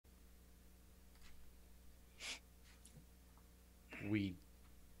we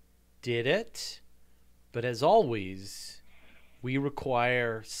did it. But as always, we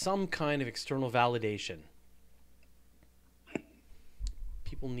require some kind of external validation.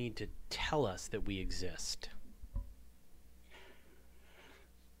 People need to tell us that we exist.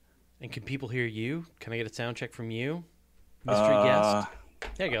 And can people hear you? Can I get a sound check from you, mystery guest?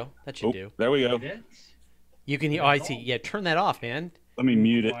 There you go. That should do. There we go. You can hear. Oh, I see. Yeah, turn that off, man. Let me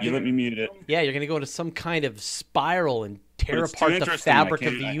mute it. You let me mute it. Yeah, you're going to go into some kind of spiral and tear But it's apart too the interesting. fabric I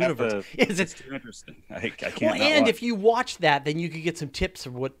of can't- the I have universe. to- Is It's it? too interesting. I can't. Well, not and watch. if you watch that, then you could get some tips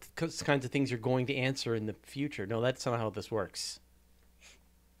of what kinds of things you're going to answer in the future. No, that's not how this works.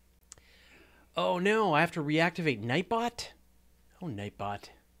 Oh no, I have to reactivate Nightbot. Oh, Nightbot.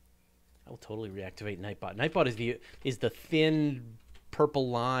 I will totally reactivate Nightbot. Nightbot is the thin purple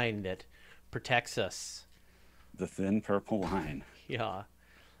line that protects us. The thin purple line. Yeah.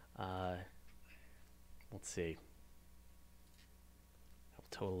 Let's see. I'll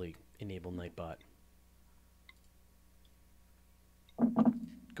totally enable Nightbot.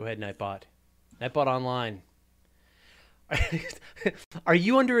 Go ahead, Nightbot. Nightbot online. Are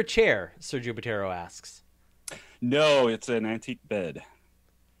you under a chair? Sergio Botero asks. No, it's an antique bed.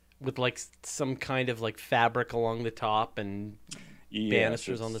 With like some kind of like fabric along the top and Yes,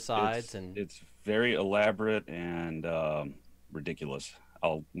 banisters on the sides, and it's very elaborate and ridiculous.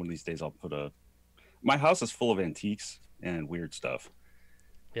 One of these days I'll put a. My house is full of antiques and weird stuff.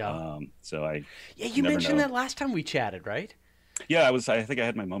 yeah, So I. yeah. You never mentioned know. that last time we chatted, right? Yeah, I think I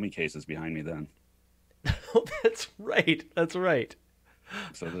had my mummy cases behind me then. Oh, that's right. That's right.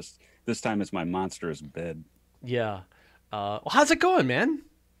 So this time it's my monstrous bed. Yeah. Well, how's it going, man?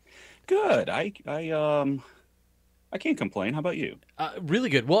 Good. I can't complain. How about you? Really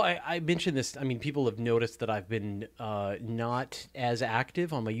good. Well, I mentioned this. I mean, people have noticed that I've been not as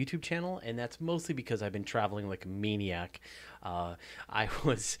active on my YouTube channel, and that's mostly because I've been traveling like a maniac. I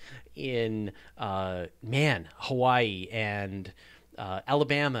was in, Hawaii and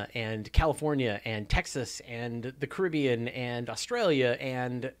Alabama and California and Texas and the Caribbean and Australia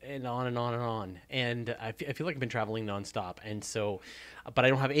and on and on and on. And I feel like I've been traveling nonstop. And so, but I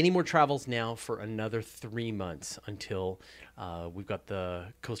don't have any more travels now for another 3 months until we've got the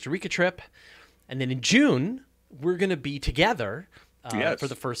Costa Rica trip. And then in June, we're going to be together Yes. for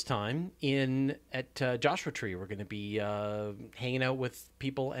the first time at Joshua Tree. We're going to be hanging out with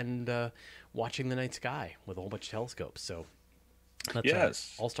people and watching the night sky with a whole bunch of telescopes. So that's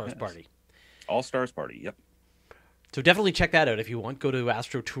Yes. All Stars Yes. Party. All Stars Party. Yep. So definitely check that out if you want. Go to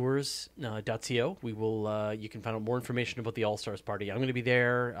astrotours.co. We will. You can find out more information about the All Stars Party. I'm going to be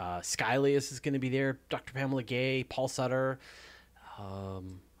there. Skylius is going to be there. Dr. Pamela Gay, Paul Sutter,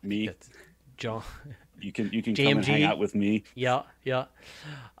 Me. John. You can come and JMG. hang out with me. Yeah.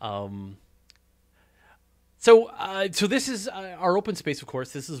 So this is our open space, of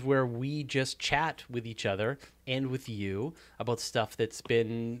course. This is where we just chat with each other and with you about stuff that's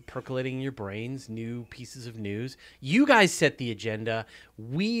been percolating in your brains, new pieces of news. You guys set the agenda.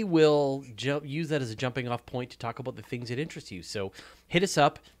 We will use that as a jumping off point to talk about the things that interest you. So hit us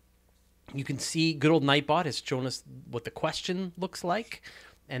up. You can see good old Nightbot has shown us what the question looks like.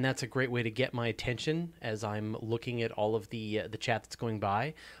 And that's a great way to get my attention as I'm looking at all of the chat that's going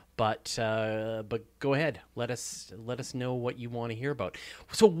by. But go ahead, let us know what you want to hear about.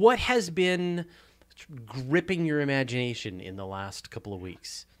 So, what has been gripping your imagination in the last couple of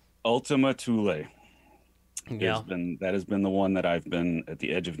weeks? Ultima Thule. Yeah, That has been the one that I've been at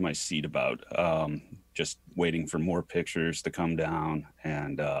the edge of my seat about. Just waiting for more pictures to come down.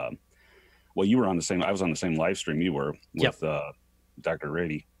 And well, you were on the same. I was on the same live stream you were with Dr.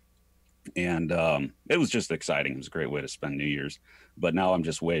 Rady. And it was just exciting. It was a great way to spend New Year's. But now I'm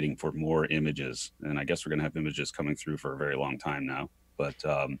just waiting for more images, and I guess we're going to have images coming through for a very long time now. But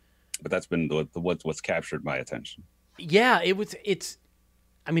that's been what's captured my attention. yeah. It's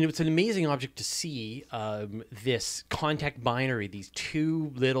an amazing object to see. This contact binary, these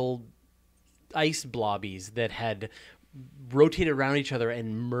two little ice blobbies that had rotated around each other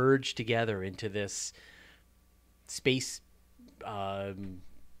and merged together into this space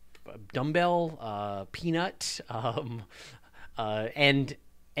dumbbell peanut, and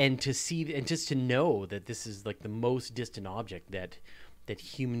to see and just to know that this is like the most distant object that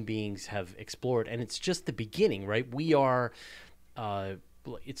human beings have explored, and it's just the beginning, right? We are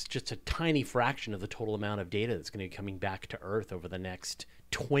it's just a tiny fraction of the total amount of data that's going to be coming back to Earth over the next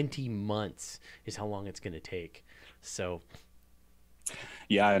 20 months is how long it's going to take. So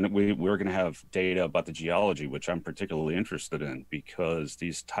Yeah, and we're going to have data about the geology, which I'm particularly interested in, because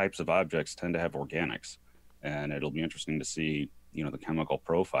these types of objects tend to have organics, and it'll be interesting to see, the chemical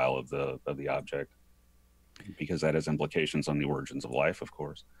profile of the object. because that has implications on the origins of life, of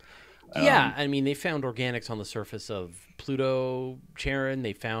course. Yeah, I mean, they found organics on the surface of Pluto, Charon.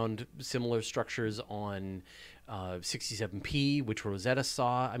 They found similar structures on 67P, which Rosetta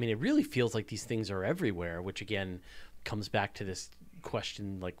saw. I mean, it really feels like these things are everywhere, which again comes back to this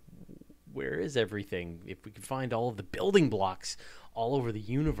question, like, where is everything? If we can find all of the building blocks all over the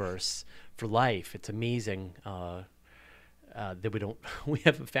universe for life, it's amazing that we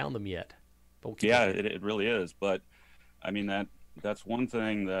haven't found them yet. But we'll Yeah, it really is. But I mean, that's one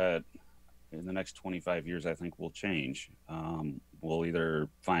thing that in the next 25 years, I think will change. We'll either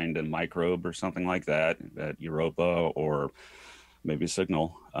find a microbe or something like that at Europa, or maybe a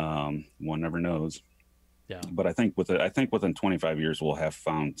signal. One never knows. Yeah. But I think within 25 years, we'll have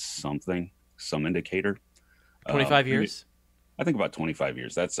found something, some indicator. 25 years? I think about 25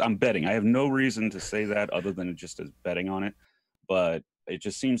 years. I'm betting. I have no reason to say that other than just as betting on it. But it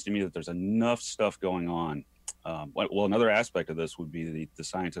just seems to me that there's enough stuff going on. Well, another aspect of this would be the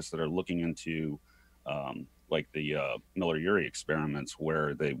scientists that are looking into like the Miller-Urey experiments,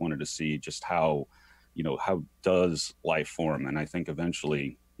 where they wanted to see just how does life form. And I think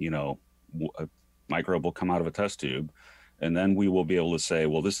eventually, a microbe will come out of a test tube, and then we will be able to say,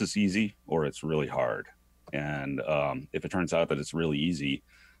 well, this is easy or it's really hard. And if it turns out that it's really easy,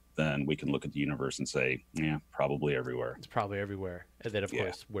 then we can look at the universe and say, yeah, probably everywhere. It's probably everywhere. And then, of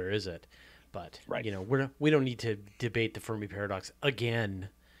course, where is it? But, right. We don't need to debate the Fermi paradox again.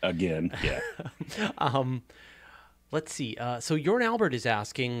 Yeah. Let's see. So Jorn Albert is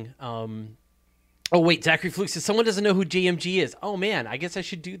asking, oh, wait, Zachary Fluke says, someone doesn't know who JMG is. Oh, man, I guess I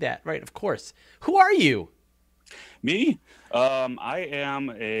should do that. Right, of course. Who are you? Me? I am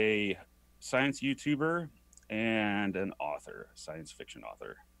a science YouTuber and an author, science fiction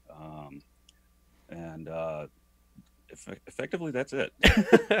author. Effectively, that's it.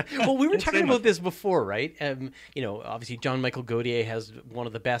 Well, we were talking about this before, right? Obviously, John Michael Godier has one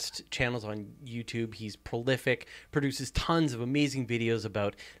of the best channels on YouTube. He's prolific, produces tons of amazing videos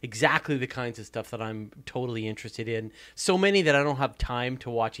about exactly the kinds of stuff that I'm totally interested in. So many that I don't have time to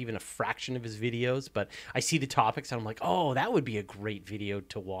watch even a fraction of his videos, but I see the topics and I'm like, oh, that would be a great video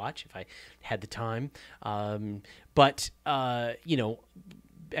to watch if I had the time.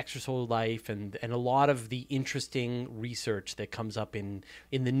 Extrasolar life and a lot of the interesting research that comes up in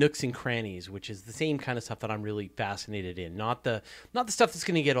the nooks and crannies, which is the same kind of stuff that I'm really fascinated in. Not the stuff that's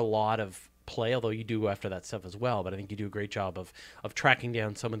going to get a lot of play, although you do go after that stuff as well. But I think you do a great job of tracking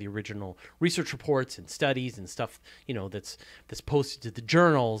down some of the original research reports and studies and stuff, that's posted to the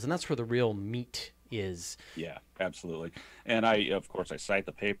journals, and that's where the real meat is. Yeah, absolutely. And of course I cite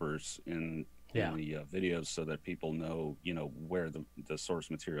the papers in the videos so that people know, where the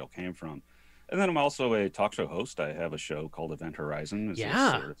source material came from. And then I'm also a talk show host. I have a show called Event Horizon. It's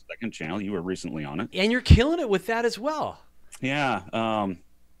a second channel. You were recently on it, and you're killing it with that as well. Yeah,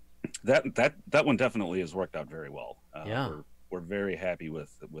 that one definitely has worked out very well. We're very happy with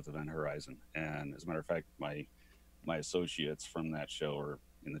Event Horizon, and as a matter of fact, my associates from that show are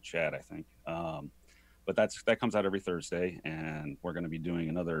in the chat, I think. But that comes out every Thursday, and we're going to be doing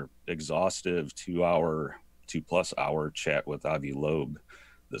another exhaustive 2+ hour chat with Avi Loeb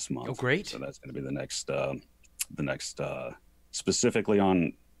this month. Oh, great! So that's going to be the next specifically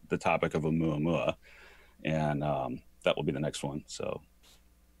on the topic of Oumuamua, and that will be the next one. So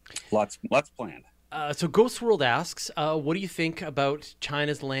lots planned. So Ghost World asks, what do you think about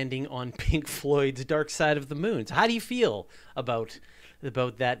China's landing on Pink Floyd's Dark Side of the Moon? So how do you feel about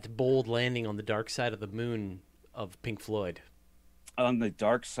that bold landing on the dark side of the moon of Pink Floyd? On the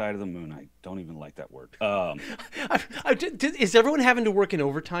dark side of the moon, I don't even like that word. Is everyone having to work in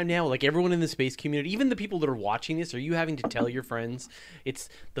overtime now? Like everyone in the space community, even the people that are watching this, are you having to tell your friends it's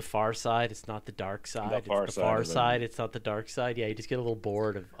the far side, it's not the dark side, it's the far side, it's not the dark side? Yeah, you just get a little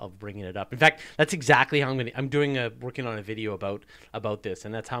bored of bringing it up. In fact, that's exactly how I'm working on a video about this,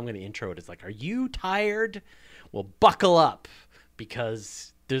 and that's how I'm going to intro it. It's like, are you tired? Well, buckle up,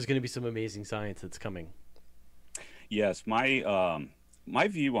 because there's going to be some amazing science that's coming. Yes, my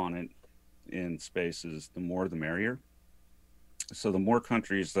view on it in space is the more the merrier. So the more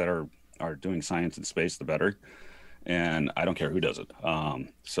countries that are doing science in space, the better. And I don't care who does it.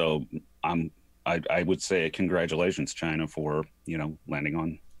 So I would say congratulations, China, for landing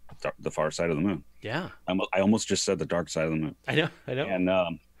on the far side of the moon. Yeah, I almost just said the dark side of the moon. I know.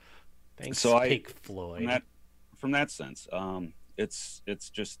 And thanks, so Pink Floyd. From that sense, it's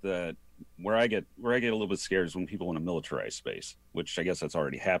just that where I get a little bit scared is when people want to militarize space, which I guess that's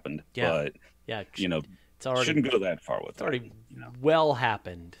already happened. Yeah. But it's already, shouldn't go that far with it's already well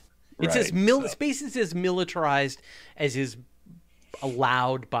happened. It's right, space is as militarized as is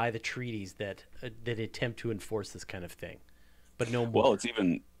allowed by the treaties that attempt to enforce this kind of thing, but no Well, more. it's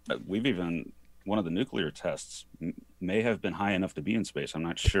even we've even one of the nuclear tests may have been high enough to be in space. I'm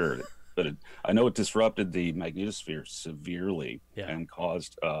not sure, but I know it disrupted the magnetosphere severely Yeah. and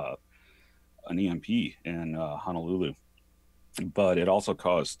caused an EMP in Honolulu. But it also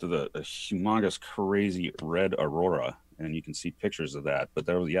caused a humongous, crazy red aurora, and you can see pictures of that. But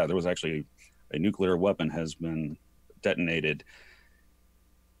there was actually a nuclear weapon has been detonated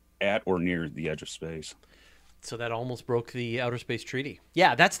at or near the edge of space. So that almost broke the outer space treaty.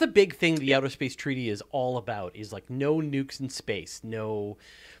 Yeah, that's the big thing the Yeah. outer space treaty is all about, is like no nukes in space, no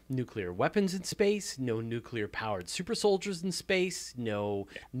nuclear weapons in space, no nuclear powered super soldiers in space, no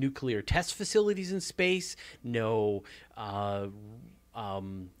nuclear test facilities in space, no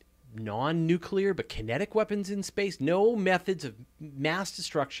non-nuclear but kinetic weapons in space, no methods of mass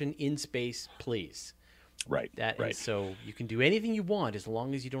destruction in space, please. Right, That right, is, so you can do anything you want as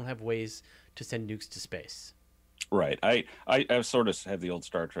long as you don't have ways to send nukes to space. right. I sort of have the old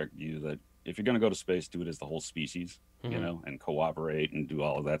Star Trek view that if you're going to go to space, do it as the whole species, Mm-hmm. and cooperate and do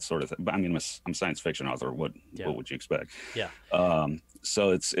all of that sort of thing. But I mean, I'm a science fiction author. Yeah. What would you expect? Yeah.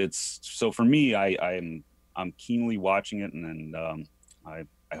 So it's so for me, I'm keenly watching it, and I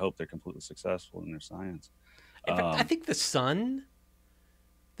hope they're completely successful in their science. In fact, I think the sun.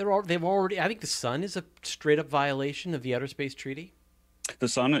 They've already. I think the sun is a straight up violation of the Outer Space Treaty. The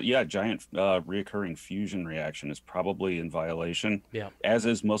sun, yeah, giant reoccurring fusion reaction is probably in violation, Yeah. as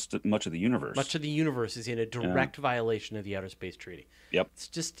is much of the universe. Much of the universe is in a direct violation of the Outer Space Treaty. Yep. It's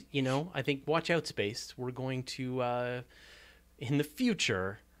just, I think watch out, space. We're going to, in the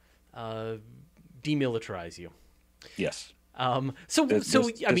future, demilitarize you. Yes. So I mean,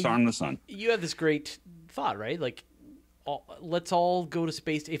 disarm the sun. you have this great thought, right? Like, let's all go to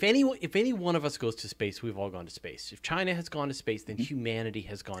space. If any one of us goes to space, we've all gone to space. If China has gone to space, then humanity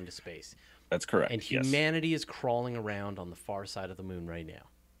has gone to space. That's correct. And Yes. humanity is crawling around on the far side of the moon right now.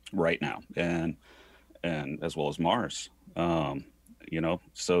 Right now, and as well as Mars.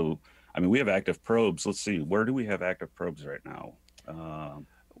 So I mean, we have active probes. Let's see, where do we have active probes right now?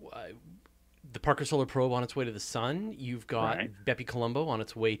 The Parker Solar Probe on its way to the sun. You've got Right. Bepi Colombo on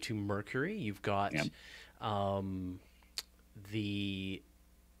its way to Mercury. You've got Yep. the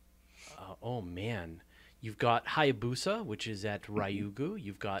oh man, you've got Hayabusa, which is at Ryugu.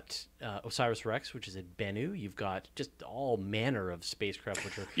 You've got OSIRIS-REx, which is at Bennu. You've got just all manner of spacecraft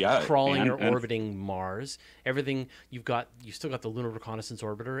which are crawling or orbiting Mars. Everything you've still got the Lunar Reconnaissance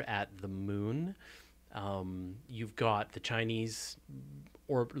Orbiter at the moon. You've got the Chinese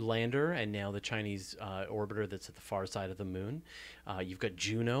lander, and now the Chinese orbiter that's at the far side of the moon. You've got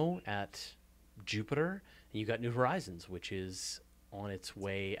Juno at Jupiter, and you've got New Horizons, which is on its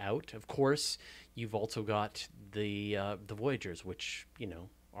way out. Of course, you've also got the Voyagers, which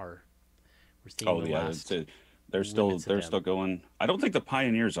are we're seeing the last. They're still going. I don't think the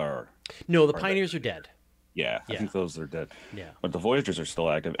Pioneers are. No, the Pioneers are dead. Yeah, I think those are dead. Yeah. But the Voyagers are still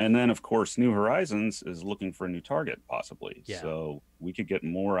active. And then, of course, New Horizons is looking for a new target, possibly. Yeah. So we could get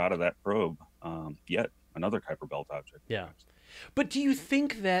more out of that probe. Yet another Kuiper Belt object. Yeah. But do you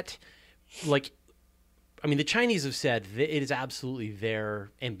think that, the Chinese have said that it is absolutely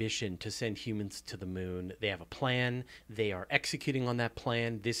their ambition to send humans to the moon. They have a plan. They are executing on that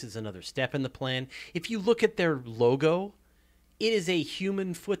plan. This is another step in the plan. If you look at their logo, it is a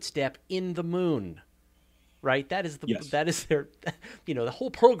human footstep in the moon. Right, that is their, the whole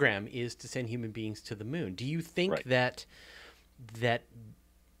program is to send human beings to the moon. Do you think that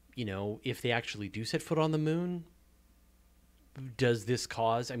if they actually do set foot on the moon, does this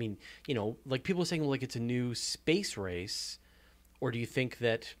cause? I mean, like people are saying, like it's a new space race, or do you think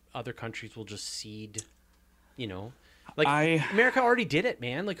that other countries will just cede? America already did it,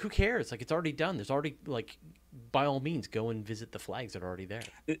 man. Like, who cares? Like, it's already done. There's already by all means, go and visit the flags that are already there.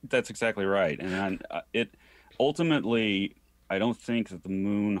 That's exactly right. And ultimately, I don't think that the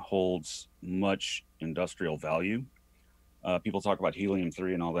moon holds much industrial value. People talk about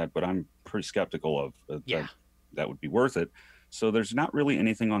helium-3 and all that, but I'm pretty skeptical of that would be worth it. So there's not really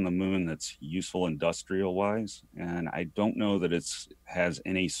anything on the moon that's useful industrial-wise, and I don't know that has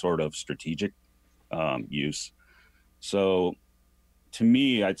any sort of strategic use. So to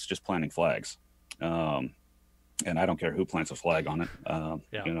me, it's just planting flags. And I don't care who plants a flag on it,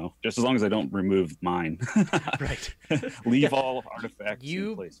 just as long as I don't remove mine. Right. Leave all artifacts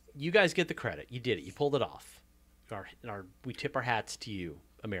in place. You guys get the credit. You did it. You pulled it off. We tip our hats to you,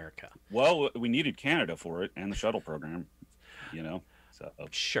 America. Well, we needed Canada for it and the shuttle program, So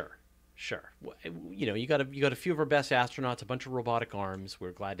Sure. You got a few of our best astronauts, a bunch of robotic arms.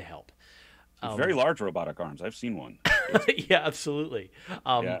 We're glad to help. Very large robotic arms. I've seen one. Yeah, absolutely.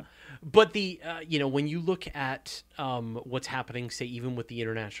 Yeah. But when you look at what's happening, say, even with the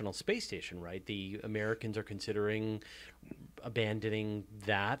International Space Station, right? The Americans are considering abandoning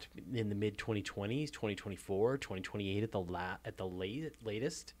that in the mid 2020s, 2024, 2028 at the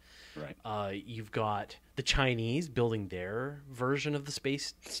latest. Right. You've got the Chinese building their version of the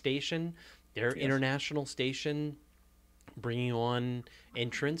space station, their international station, bringing on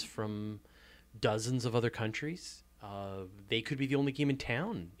entrants from dozens of other countries. They could be the only game in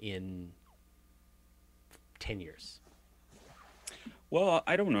town in 10 years. Well,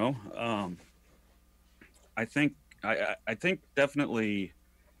 I don't know. I think I think definitely.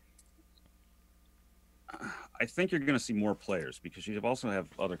 I think you're going to see more players because you also have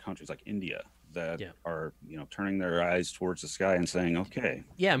other countries like India that are turning their eyes towards the sky and saying, okay.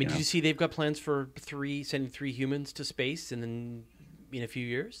 Yeah, I mean, did you see they've got plans for sending 3 humans to space and then in a few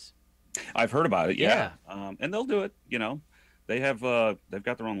years? I've heard about it. Yeah. And they'll do it. They've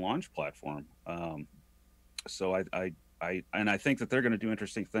got their own launch platform. So I think that they're going to do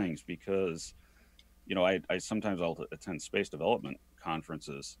interesting things because, I sometimes I'll attend space development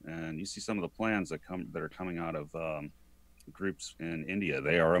conferences and you see some of the plans that are coming out of groups in India.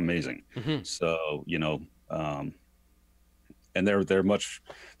 They are amazing. Mm-hmm. So, and they're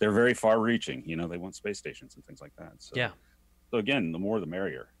very far reaching, they want space stations and things like that. So, so again, the more the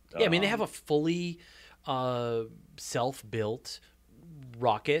merrier. Yeah, I mean, they have a fully self-built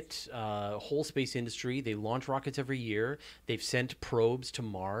rocket, whole space industry. They launch rockets every year. They've sent probes to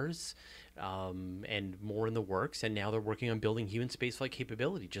Mars, and more in the works. And now they're working on building human spaceflight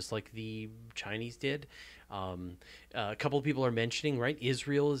capability, just like the Chinese did. A couple of people are mentioning, right?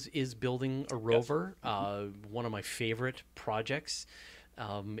 Israel is building a rover. One of my favorite projects.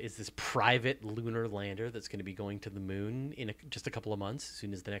 Is this private lunar lander that's going to be going to the moon in just a couple of months, as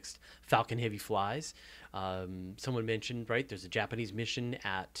soon as the next Falcon Heavy flies. Someone mentioned, right, there's a Japanese mission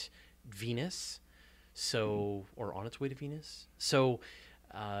at Venus, or on its way to Venus. So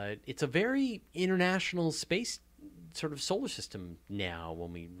it's a very international space sort of solar system now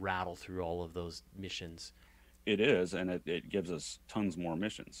when we rattle through all of those missions. It is, and it gives us tons more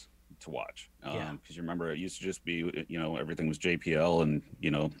missions to watch. Because you remember it used to just be, everything was JPL and,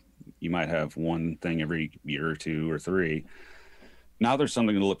 you might have one thing every year or 2 or 3. Now there's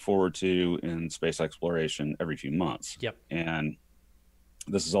something to look forward to in space exploration every few months. Yep. And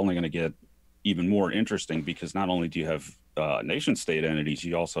this is only going to get even more interesting because not only do you have nation state entities,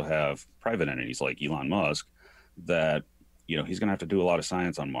 you also have private entities like Elon Musk that, he's going to have to do a lot of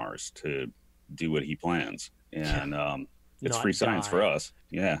science on Mars to do what he plans. And it's free science for us.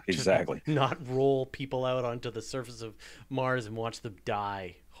 Yeah, exactly. Not roll people out onto the surface of Mars and watch them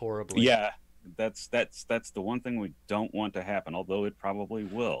die horribly. Yeah, that's the one thing we don't want to happen, although it probably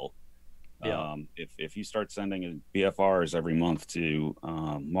will. Yeah. If you start sending BFRs every month to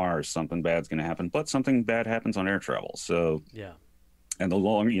Mars, something bad's going to happen. But something bad happens on air travel. So yeah. And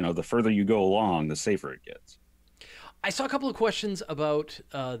the further you go along, the safer it gets. I saw a couple of questions about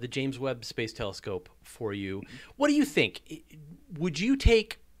the James Webb Space Telescope for you. What do you think? Would you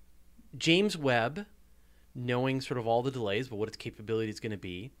take James Webb, knowing sort of all the delays, but what its capability is going to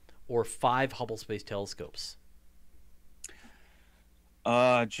be, or 5 Hubble Space Telescopes?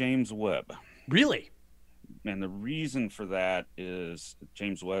 James Webb. Really? And the reason for that is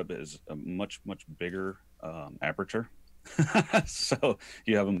James Webb is a much, much bigger aperture. So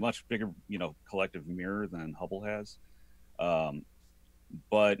you have a much bigger, collective mirror than Hubble has.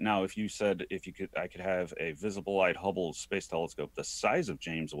 But now if I could have a visible light Hubble Space Telescope the size of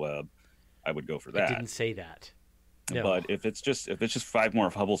James Webb, I would go for that. I didn't say that. No. But if it's just 5 more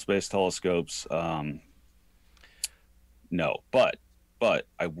Hubble Space Telescopes, no. But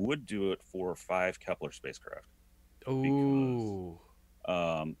I would do it for 5 Kepler spacecraft. Oh.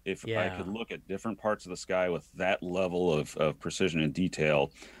 If I could look at different parts of the sky with that level of precision and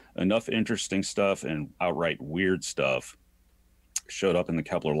detail, enough interesting stuff and outright weird stuff showed up in the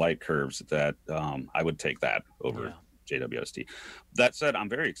Kepler light curves that I would take that over JWST. That said, I'm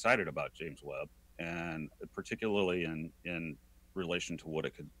very excited about James Webb, and particularly in relation to what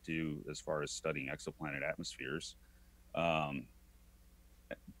it could do as far as studying exoplanet atmospheres.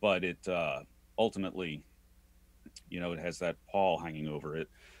 But it ultimately, it has that pall hanging over it.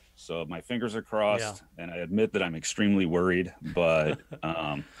 So my fingers are crossed, and I admit that I'm extremely worried. But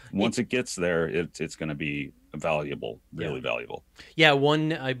once it gets there, it's going to be valuable, really valuable. Yeah,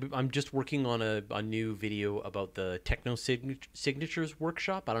 I'm just working on a new video about the Techno Signatures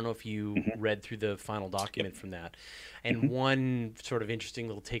workshop. I don't know if you read through the final document from that. And one sort of interesting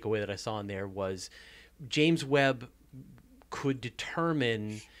little takeaway that I saw in there was James Webb could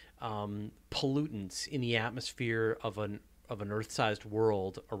determine pollutants in the atmosphere of an Earth-sized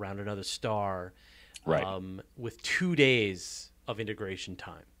world around another star, Right. with 2 days of integration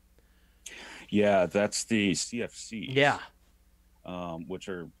time. Yeah, that's the Yeah, CFCs, which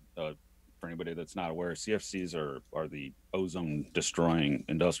are, for anybody that's not aware, CFCs are the ozone destroying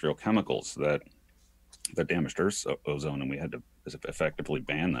industrial chemicals that damaged Earth's ozone, and we had to effectively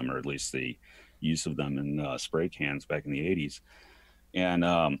ban them, or at least the use of them in spray cans back in the 80s. And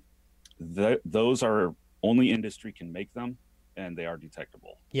those are only industry can make them, and they are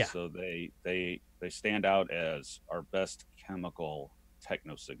detectable. yeah, So they stand out as our best chemical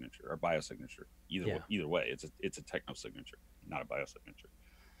techno signature or biosignature. yeah. Either way, it's a techno signature, not a biosignature,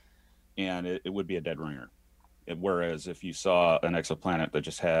 and it would be a dead ringer. Whereas if you saw an exoplanet that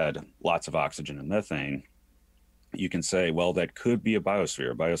just had lots of oxygen and methane, you can say, well, that could be a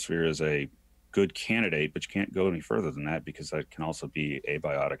biosphere. A biosphere is a good candidate, but you can't go any further than that because that can also be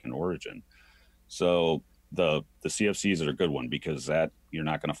abiotic in origin. So the CFCs are a good one because that you're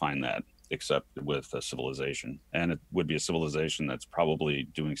not going to find that except with a civilization, and it would be a civilization that's probably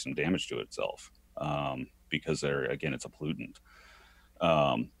doing some damage to itself, because it's a pollutant.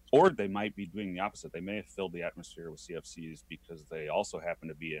 Or they might be doing the opposite. They may have filled the atmosphere with CFCs because they also happen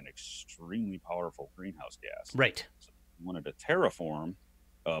to be an extremely powerful greenhouse gas. Right. So if you wanted to terraform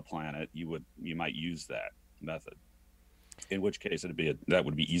a planet, you might use that method. In which case, that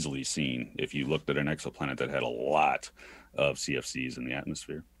would be easily seen if you looked at an exoplanet that had a lot of CFCs in the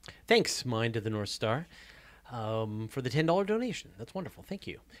atmosphere. Thanks, Mind of the North Star, for the $10 donation. That's wonderful. Thank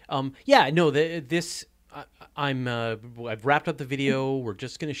you. Yeah, no, this. I've wrapped up the video. We're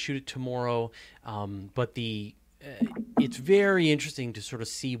just going to shoot it tomorrow. But it's very interesting to sort of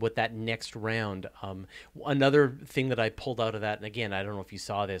see what that next round. Another thing that I pulled out of that, and again, I don't know if you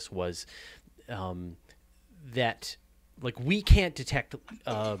saw this, was that like we can't detect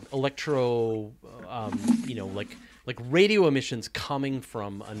electro, like radio emissions coming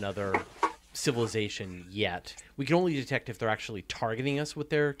from another civilization yet. We can only detect if they're actually targeting us with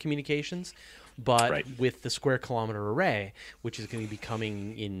their communications. But Right. with the square kilometer array, which is going to be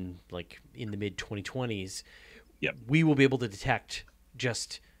coming in the mid 2020s, Yep. we will be able to detect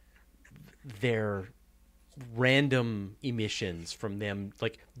just their random emissions from them,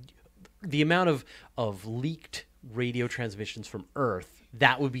 like the amount of leaked radio transmissions from Earth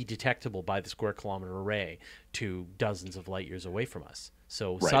that would be detectable by the square kilometer array to dozens of light years away from us.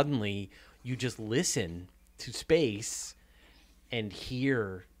 So Right. suddenly you just listen to space and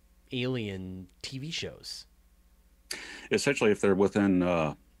hear alien TV shows. Essentially, if they're within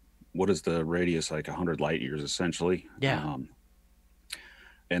what is the radius, like 100 light years, essentially. Yeah.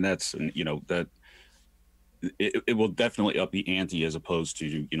 And that's that it will definitely up the ante as opposed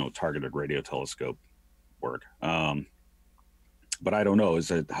to targeted radio telescope work. But I don't know.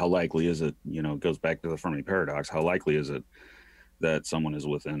 How likely is it? It goes back to the Fermi paradox. How likely is it that someone is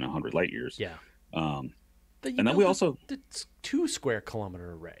within 100 light years? Yeah. And But then we also the 2 square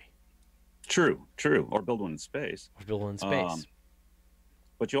kilometer array. true, or build one in space. Or build one in space.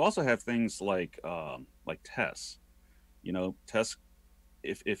 But you also have things like TESS. TESS.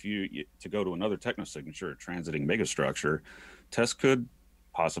 If you to go to another technosignature, transiting megastructure, TESS could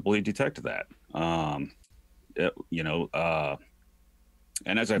possibly detect that. And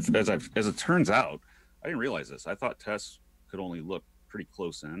as it turns out, I didn't realize this. I thought TESS could only look pretty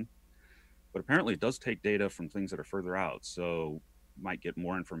close in, but apparently it does take data from things that are further out. So you might get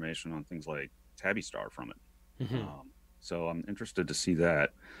more information on things like Tabby Star from it. Mm-hmm. So I'm interested to see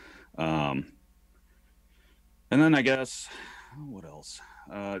that. And then I guess, what else?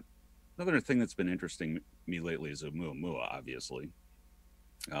 Another thing that's been interesting me lately is Oumuamua, obviously,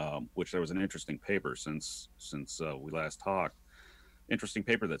 which there was an interesting paper since we last talked. Interesting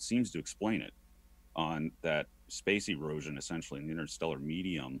paper that seems to explain it, on that space erosion, essentially in the interstellar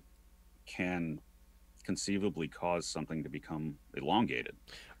medium, can conceivably cause something to become elongated.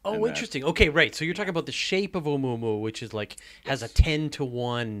 Oh, interesting. Okay, right. So you're talking about the shape of Oumuamua, which is has a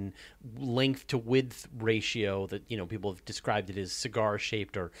 10-to-1 length to width ratio that people have described it as cigar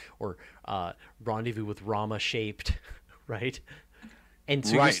shaped or rendezvous with Rama shaped, right? And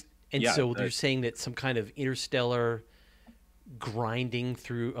so right. You're saying that some kind of interstellar grinding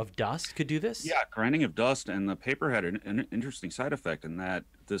through of dust could do this? Yeah, grinding of dust, and the paper had an interesting side effect in that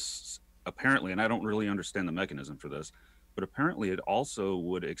this apparently, and I don't really understand the mechanism for this, but apparently it also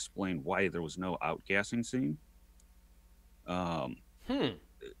would explain why there was no outgassing scene.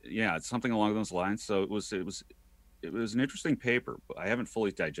 Yeah, it's something along those lines. So it was an interesting paper, but I haven't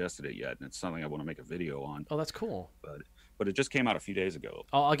fully digested it yet, and it's something I want to make a video on. Oh, that's cool. But but it just came out a few days ago.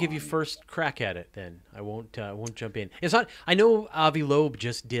 I'll give you first crack at it. Then I won't jump in. It's not. I know Avi Loeb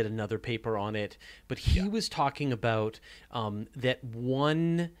just did another paper on it, but he was talking about that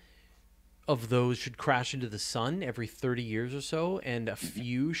one of those should crash into the sun every 30 years or so, and a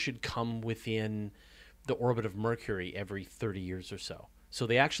few should come within the orbit of Mercury every 30 years or so. So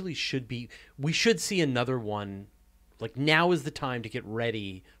they actually should be. We should see another one. Like now is the time to get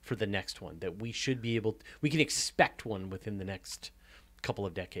ready for the next one. That we should be able. We can expect one within the next couple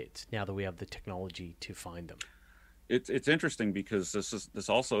of decades. Now that we have the technology to find them. It's interesting because this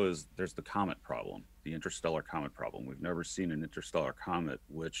also is there's the comet problem, the interstellar comet problem. We've never seen an interstellar comet,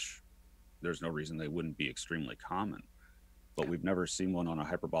 which there's no reason they wouldn't be extremely common, but we've never seen one on a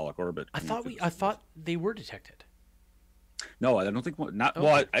hyperbolic orbit. I thought they were detected. No, I don't think not. Oh.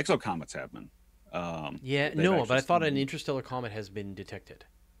 Well, exocomets have been. But I thought an interstellar comet has been detected.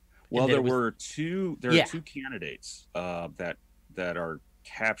 Well, there were two. There are two candidates that are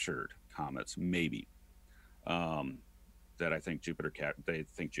captured comets, maybe. That I think they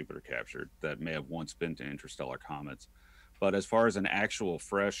think Jupiter captured that may have once been to interstellar comets, but as far as an actual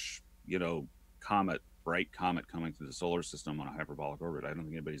fresh, bright comet coming through the solar system on a hyperbolic orbit, I don't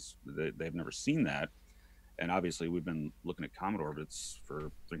think they've never seen that. And obviously, we've been looking at comet orbits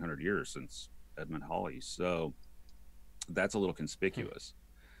for 300 years since Edmund Halley, so that's a little conspicuous.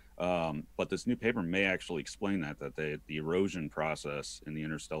 But this new paper may actually explain that the erosion process in the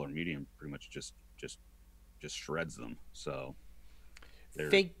interstellar medium pretty much just shreds them. So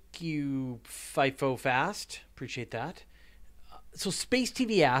thank you, FIFO Fast. Appreciate that. So Space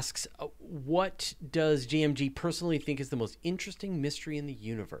TV asks, what does JMG personally think is the most interesting mystery in the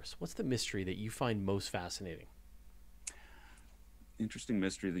universe? What's the mystery that you find most fascinating? Interesting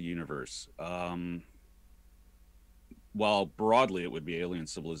mystery of the universe. Well, broadly, it would be alien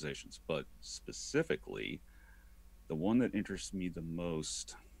civilizations, but specifically, the one that interests me the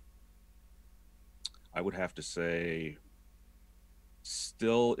most, I would have to say,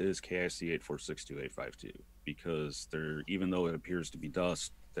 still is KIC 8462852, because even though it appears to be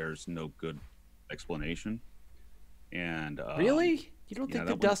dust, there's no good explanation. And really, you don't think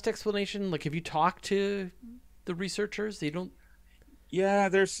the dust explanation? Like, have you talked to the researchers? They don't. Yeah,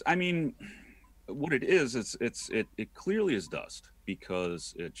 I mean, what it is, it clearly is dust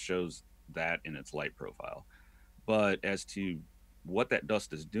because it shows that in its light profile. But as to what that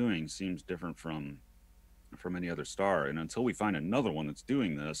dust is doing seems different from any other star. And until we find another one that's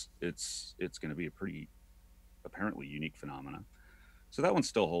doing this, it's going to be a pretty apparently unique phenomena. So that one's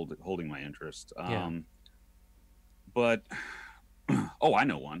still holding my interest. But I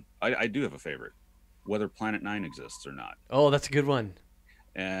know one. I do have a favorite. Whether Planet 9 exists or not. Oh, that's a good one.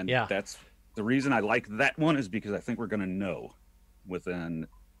 And that's the reason I like that one, is because I think we're going to know within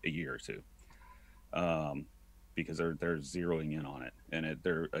a year or two, because they're zeroing in on it. And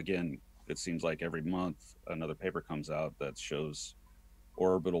it seems like every month another paper comes out that shows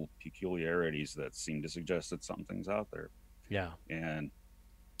orbital peculiarities that seem to suggest that something's out there. Yeah. And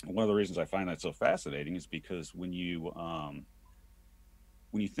one of the reasons I find that so fascinating is because when you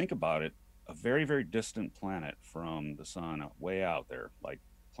think about it, a very, very distant planet from the sun, way out there, like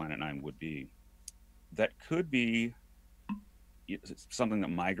Planet 9 would be, that could be something that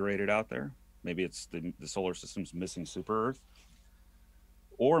migrated out there. Maybe it's the solar system's missing super Earth,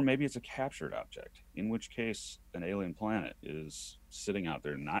 or maybe it's a captured object, in which case an alien planet is sitting out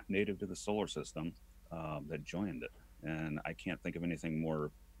there, not native to the solar system, that joined it. And I can't think of anything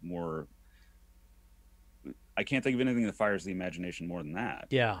more I can't think of anything that fires the imagination more than that.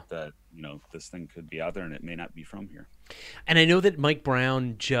 Yeah. That, this thing could be out there and it may not be from here. And I know that Mike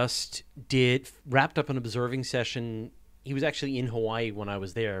Brown just wrapped up an observing session. He was actually in Hawaii when I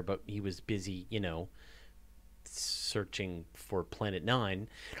was there, but he was busy, searching for Planet 9.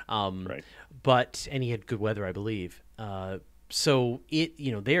 Right. And he had good weather, I believe. So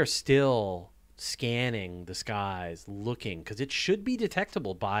they are still scanning the skies, looking, because it should be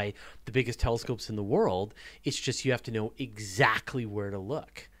detectable by the biggest telescopes in the world. It's just you have to know exactly where to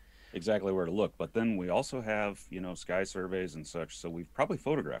look. But then we also have, sky surveys and such. So we've probably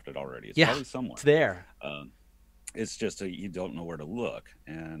photographed it already. It's probably somewhere. It's there. It's just you don't know where to look.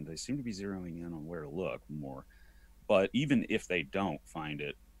 And they seem to be zeroing in on where to look more. But even if they don't find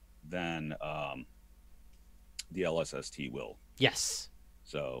it, then the LSST will. Yes.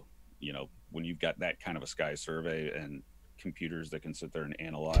 So, when you've got that kind of a sky survey and computers that can sit there and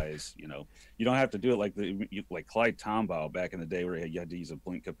analyze, you don't have to do it like Clyde Tombaugh back in the day, where you had to use a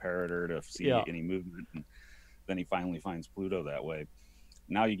blink comparator to see any movement, and then he finally finds Pluto that way.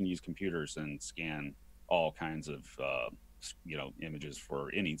 Now you can use computers and scan all kinds of images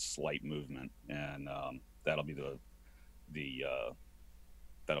for any slight movement, and that'll be the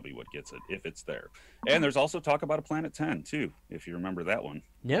that'll be what gets it if it's there. And there's also talk about a Planet 10 too, if you remember that one.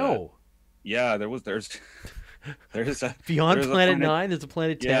 That No. yeah, there's a Beyond there's a Planet planet. 9, there's a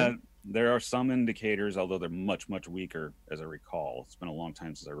Planet Yeah, 10? there are some indicators, although they're much weaker, as I recall. It's been a long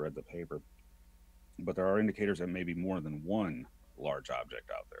time since I read the paper, but there are indicators that maybe more than one large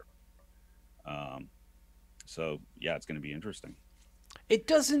object out there. So yeah, it's going to be interesting. It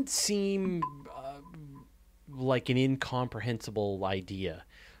doesn't seem like an incomprehensible idea.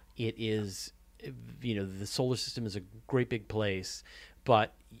 It is, the solar system is a great big place,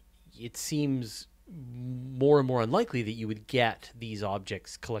 but it seems more and more unlikely that you would get these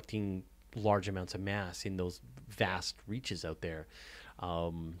objects collecting large amounts of mass in those vast reaches out there.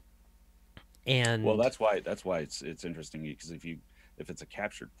 Um, Well, and that's why it's interesting because if it's a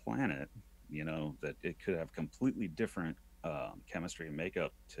captured planet, that it could have completely different chemistry and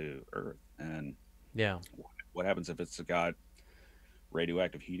makeup to Earth. And yeah, what happens if it's got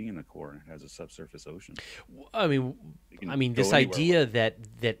radioactive heating in the core and it has a subsurface ocean? I mean, You I can mean, go this anywhere with idea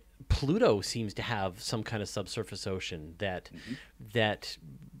it. that Pluto seems to have some kind of subsurface ocean Hmm. that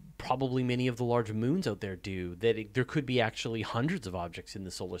probably many of the large moons out there do. There could be actually hundreds of objects in the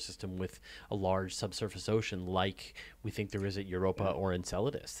solar system with a large subsurface ocean, like we think there is at Europa Yeah. or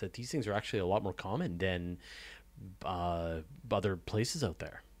Enceladus. That these things are actually a lot more common than other places out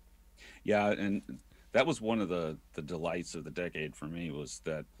there. Yeah, and that was one of the delights of the decade for me was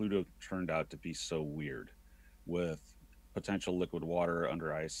that Pluto turned out to be so weird with potential liquid water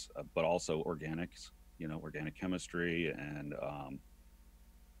under ice, but also organics, organic chemistry, and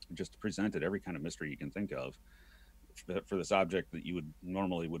just presented every kind of mystery you can think of for this object that you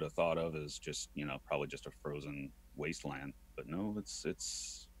would have thought of as just probably just a frozen wasteland. But no,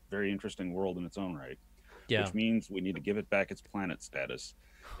 it's very interesting world in its own right, Yeah, which means we need to give it back its planet status.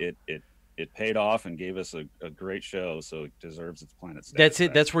 It paid off and gave us a great show, so it deserves its planet status that's it.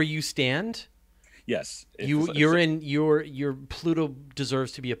 back. That's where you stand. Yes, You're in your Pluto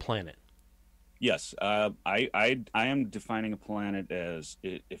deserves to be a planet. yes. I am defining a planet as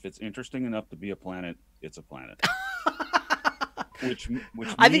if it's interesting enough to be a planet, it's a planet. Which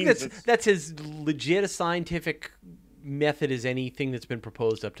I think means it's that's as legit a scientific method as anything that's been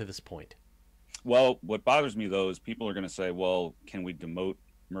proposed up to this point. well. What bothers me though is people are going to say, "Well, can we demote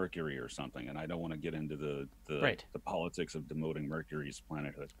Mercury or something?" And I don't want to get into Right. the politics of demoting Mercury's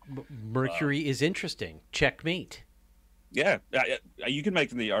planethood. Um, Mercury is interesting. Checkmate. yeah, you can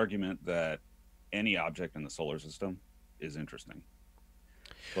make the argument that any object in the solar system is interesting,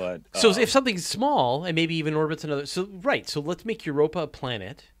 but So if something's small and maybe even orbits another, so right. So let's make Europa a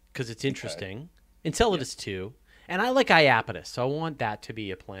planet because it's okay, interesting. Enceladus yes, too, and I like Iapetus, so I want that to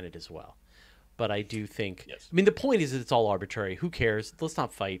be a planet as well. But I do think, yes, I mean, the point is that it's all arbitrary. Who cares? Let's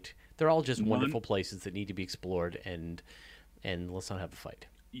not fight. They're all just none. wonderful places that need to be explored, and let's not have a fight.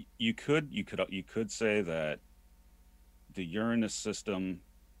 You could say that the Uranus system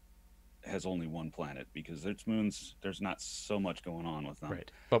has only one planet because its moons there's not so much going on with them,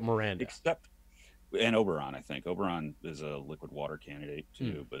 Right. But Miranda. except and Oberon. I think Oberon is a liquid water candidate Hmm.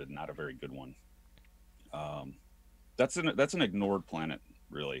 too, but not a very good one. Um, that's an ignored planet,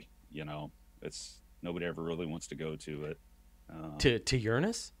 really. It's nobody ever really wants to go to it. Um, To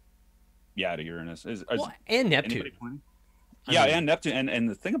Uranus? yeah, to Uranus is Well, and anybody Neptune. planning? I Yeah, and mean, Neptune, and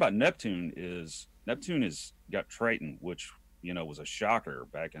the thing about Neptune is got Triton, which was a shocker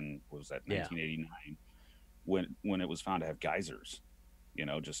back in what was that yeah. 1989 when it was found to have geysers,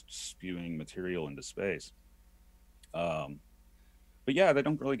 just spewing material into space. Um, but yeah, they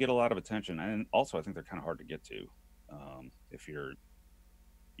don't really get a lot of attention, and also I think they're kind of hard to get to. If you're,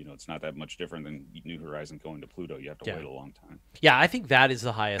 it's not that much different than New Horizon going to Pluto. You have to Yeah. wait a long time. Yeah, I think that is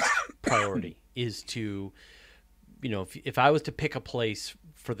the highest priority is to, if I was to pick a place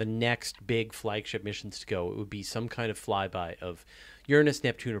for the next big flagship missions to go, it would be some kind of flyby of Uranus,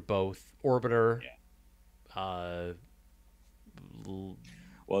 Neptune, or both, orbiter. Yeah. Uh,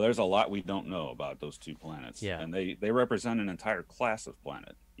 Well, there's a lot we don't know about those two planets, yeah, and they represent an entire class of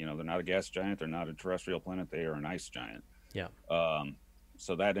planet. They're not a gas giant, they're not a terrestrial planet, they are an ice giant. yeah, Um,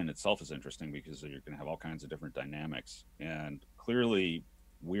 so that in itself is interesting because you're going to have all kinds of different dynamics, and clearly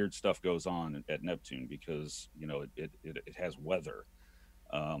weird stuff goes on at Neptune because it has weather.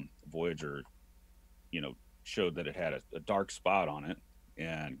 Voyager, you know, showed that it had a dark spot on it,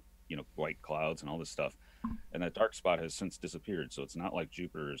 and white clouds and all this stuff, and that dark spot has since disappeared. So it's not like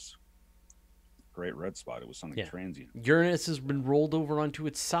Jupiter's great red spot. It was something transient. Uranus has been rolled over onto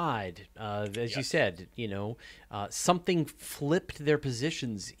its side. As you said, something flipped their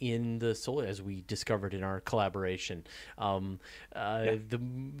positions in the solar, as we discovered in our collaboration. The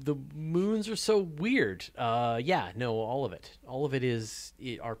moons are so weird. All of it. All of it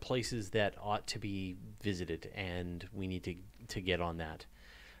are places that ought to be visited, and we need to get on that.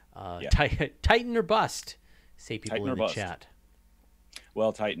 Titan or bust, say people Titan in the chat.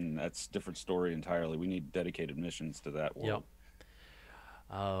 Well, Titan, that's a different story entirely. We need dedicated missions to that world.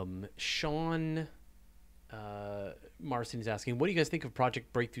 Yep. Sean Marston is asking, what do you guys think of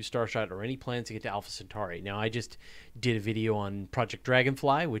Project Breakthrough Starshot or any plans to get to Alpha Centauri? Now, I just did a video on Project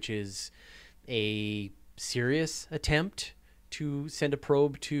Dragonfly, which is a serious attempt to send a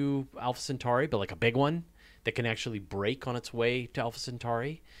probe to Alpha Centauri, but like a big one that can actually brake on its way to Alpha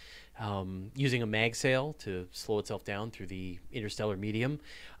Centauri. Using a mag sail to slow itself down through the interstellar medium.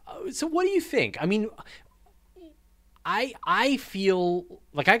 So what do you think? I mean, I feel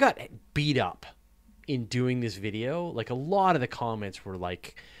like I got beat up in doing this video. Like a lot of the comments were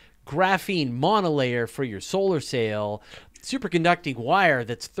like, graphene monolayer for your solar sail, superconducting wire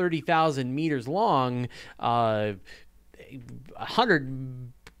that's 30,000 meters long,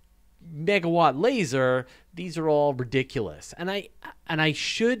 100 megawatt laser. These are all ridiculous. And I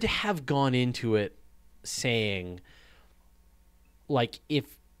should have gone into it saying, like,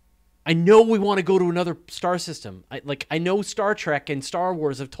 if I know we want to go to another star system, I know Star Trek and Star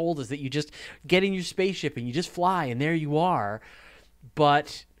Wars have told us that you just get in your spaceship and you just fly and there you are.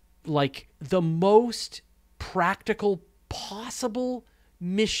 But like the most practical possible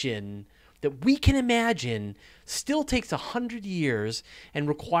mission that we can imagine still takes 100 years and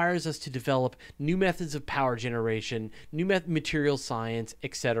requires us to develop new methods of power generation, new material science,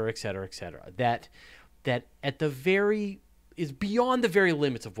 et cetera, et cetera, et cetera. That at the very is beyond the very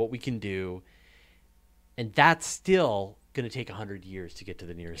limits of what we can do, and that's still going to take 100 years to get to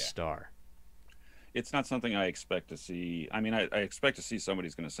the nearest star. It's not something I expect to see. I mean, I expect to see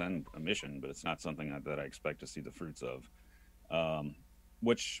somebody's going to send a mission, but it's not something that I expect to see the fruits of.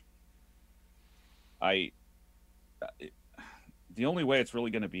 The only way it's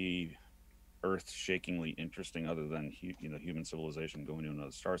really going to be earth-shakingly interesting, other than human civilization going to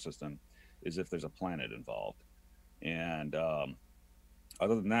another star system, is if there's a planet involved. And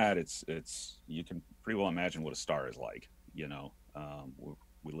other than that, it's you can pretty well imagine what a star is like.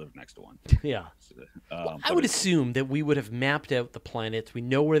 We live next to one. Yeah. I would assume that we would have mapped out the planets. We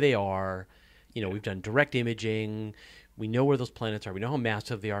know where they are. We've done direct imaging. We know where those planets are. We know how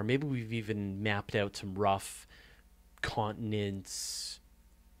massive they are. Maybe we've even mapped out some rough continents,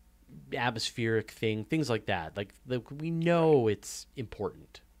 atmospheric things like that. Like we know it's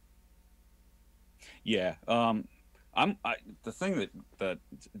important. Yeah. The thing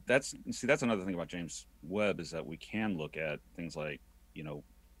that's another thing about James Webb is that we can look at things like,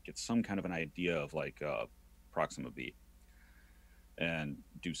 get some kind of an idea of like Proxima B and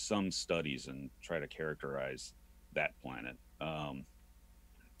do some studies and try to characterize that planet. And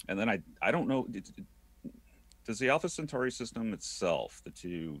then I don't know, does the Alpha Centauri system itself,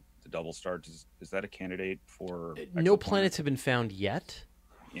 the double star, is that a candidate for no planets have been found yet?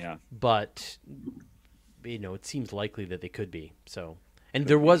 Yeah. But it seems likely that they could be. So, and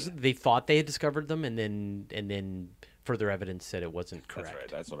they thought they had discovered them, and then further evidence said it wasn't correct. That's right.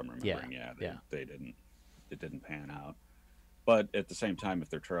 That's what I'm remembering. Yeah. It didn't pan out. But at the same time, if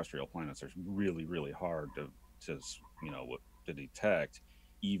they're terrestrial planets, they're really, really hard to detect,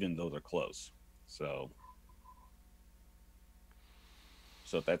 even though they're close. So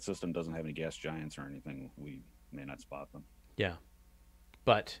if that system doesn't have any gas giants or anything, we may not spot them. Yeah.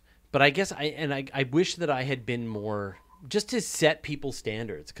 But I guess I wish that I had been more, just to set people's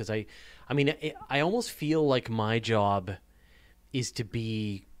standards, because I almost feel like my job is to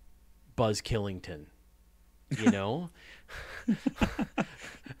be Buzz Killington,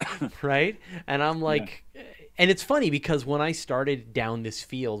 right? And I'm like, and it's funny because when I started down this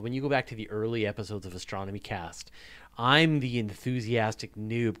field, when you go back to the early episodes of Astronomy Cast, I'm the enthusiastic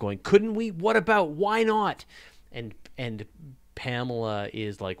noob going, couldn't we? What about? Why not? And Pamela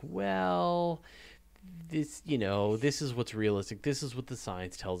is like, well, this is what's realistic. This is what the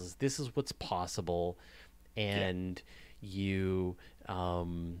science tells us. This is what's possible. And you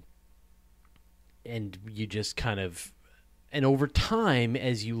just kind of, and over time,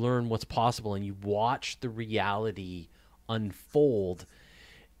 as you learn what's possible and you watch the reality unfold,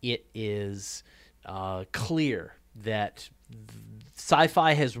 it is clear that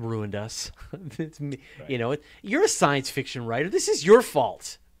sci-fi has ruined us. You're a science fiction writer. This is your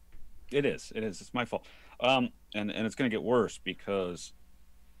fault. It is. It's my fault. And it's going to get worse because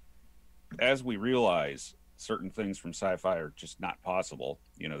as we realize certain things from sci-fi are just not possible,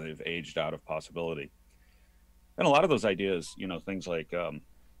 they've aged out of possibility. And a lot of those ideas, things like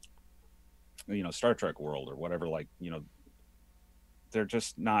Star Trek world or whatever, like, they're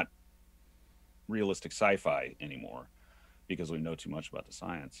just not realistic sci-fi anymore because we know too much about the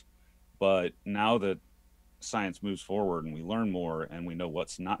science. But now that science moves forward and we learn more and we know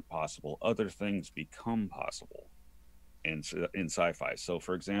what's not possible, other things become possible in sci-fi. So,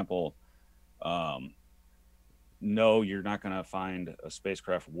 for example, um, no, you're not going to find a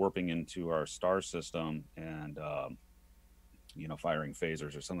spacecraft warping into our star system and firing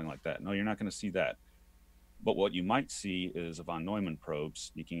phasers or something like that. No, you're not going to see that. But what you might see is a von Neumann probe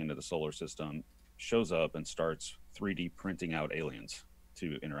sneaking into the solar system, shows up and starts 3D printing out aliens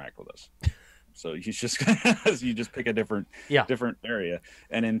to interact with us. So you just pick a different Yeah. different area,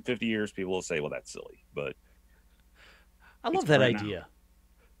 and in 50 years, people will say, "Well, that's silly," but I it's love that current now. idea.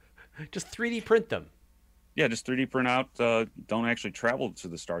 Just 3D print them. Yeah, just 3D print out. Don't actually travel to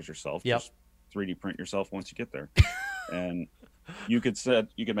the stars yourself. Yep. Just 3D print yourself once you get there, and you could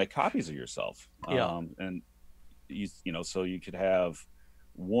make copies of yourself, Yeah. and so you could have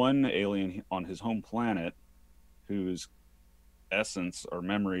one alien on his home planet whose essence or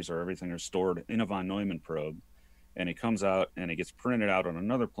memories or everything are stored in a von Neumann probe, and he comes out and it gets printed out on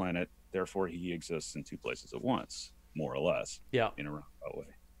another planet. Therefore, he exists in two places at once, more or less, Yeah. in a roundabout way.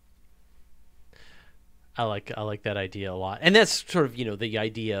 I like that idea a lot. And that's sort of, the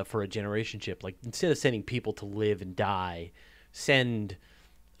idea for a generation ship. Like, instead of sending people to live and die, send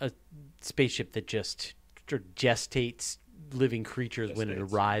a spaceship that just sort of gestates living creatures when it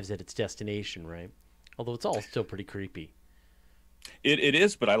Estates. arrives at its destination, right? Although it's all still pretty creepy. It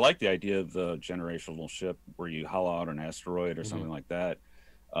is, but I like the idea of the generational ship where you hollow out an asteroid or Hmm. something like that,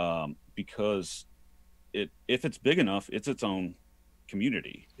 because if it's big enough, it's its own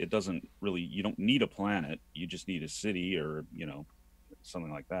community. It doesn't really, you don't need a planet. You just need a city or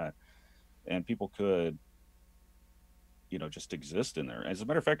something like that, and people could just exist in there. As a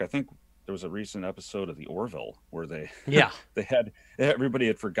matter of fact, I think there was a recent episode of the Orville where they Yeah. they had everybody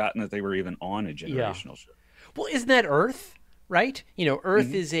had forgotten that they were even on a Yeah. generational ship. Well, isn't that Earth, right? Earth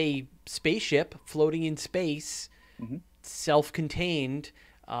Hmm. is a spaceship floating in space, Hmm. self-contained.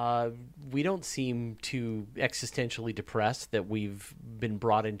 We don't seem too existentially depressed that we've been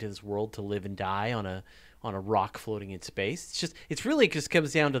brought into this world to live and die on a rock floating in space. It's really just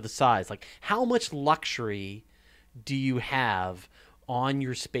comes down to the size. Like, how much luxury do you have on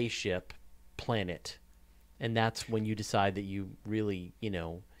your spaceship planet? And that's when you decide that you really,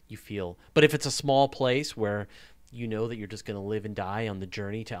 you feel. But if it's a small place where you know that you're just going to live and die on the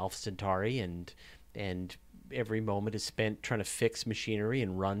journey to Alpha Centauri, and every moment is spent trying to fix machinery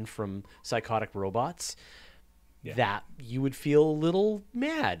and run from psychotic robots, Yeah. that you would feel a little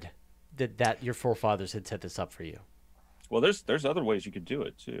mad that your forefathers had set this up for you. Well, there's other ways you could do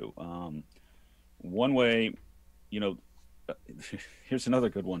it too. One way, you know, here's another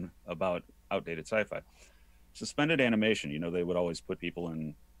good one about outdated sci-fi. Suspended animation. They would always put people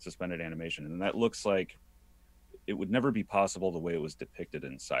in suspended animation, and that looks like it would never be possible the way it was depicted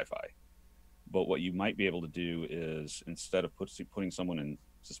in sci-fi. But what you might be able to do is, instead of putting someone in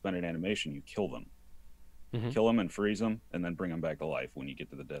suspended animation, you kill them. Hmm. Kill them and freeze them, and then bring them back to life when you get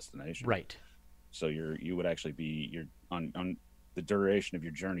to the destination. Right. So you would actually be you're on the duration of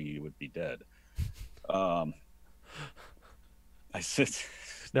your journey, you would be dead. Um, I said,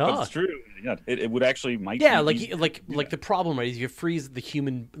 but No. it's true. Yeah, it would actually might Yeah, be like easier like to do like that. the problem, right, is you freeze the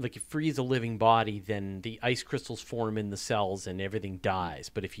human, like you freeze a living body, then the ice crystals form in the cells and everything dies.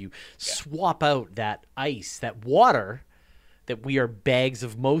 But if you Yeah, swap out that ice, that water that we are bags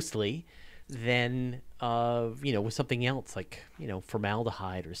of mostly, then with something else like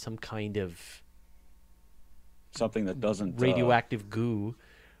formaldehyde or some kind of something that doesn't. radioactive goo,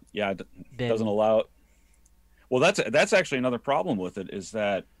 Yeah, doesn't then allow. Well, that's actually another problem with it is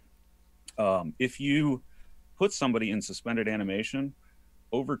that if you put somebody in suspended animation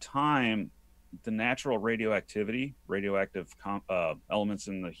over time, the natural radioactive elements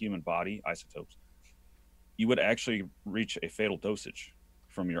in the human body, isotopes, you would actually reach a fatal dosage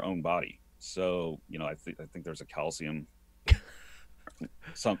from your own body. So, I think there's a calcium,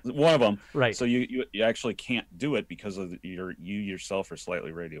 some one of them. right, So you actually can't do it because of you yourself are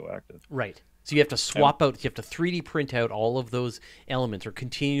slightly radioactive. right. So you have to And swap out, you have to 3D print out all of those elements or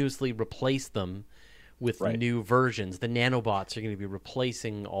continuously replace them with right, new versions. The nanobots are going to be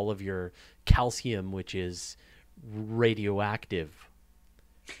replacing all of your calcium, which is radioactive.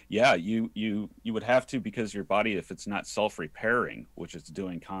 yeah, you would have to, because your body, if it's not self repairing, which it's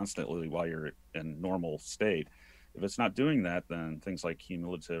doing constantly while you're in normal state, If it's not doing that, then things like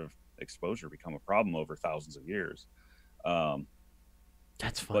cumulative exposure become a problem over thousands of years. Um,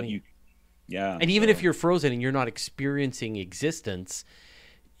 That's but funny. you, yeah, And even if so you're frozen and you're not experiencing existence,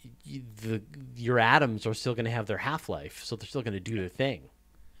 the your atoms are still going to have their half life, so they're still going to do their thing.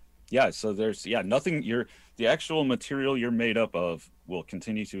 yeah, so there's nothing. The actual material you're made up of will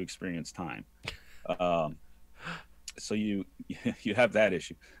continue to experience time. Um, so you have that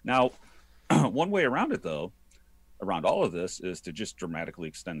issue now. One way around it, though, around all of this, is to just dramatically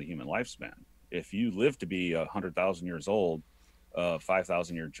extend the human lifespan. If you live to be 100,000 years old, a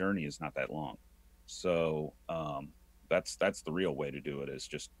 5,000 year journey is not that long. So that's the real way to do it, is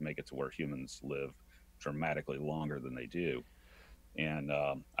just make it to where humans live dramatically longer than they do. And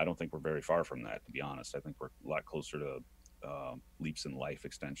I don't think we're very far from that, to be honest. I think we're a lot closer to leaps in life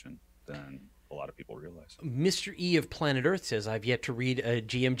extension than a lot of people realize. Mr. E of Planet Earth says, I've yet to read a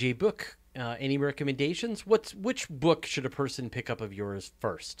GMJ book. Any recommendations? Which book should a person pick up of yours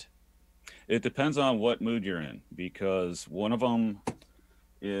first? It depends on what mood you're in, because one of them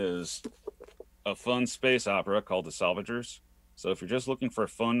is a fun space opera called The Salvagers. So if you're just looking for a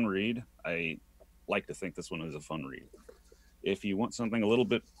fun read, I like to think this one is a fun read. If you want something a little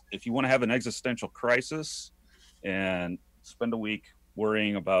bit, if you want to have an existential crisis and spend a week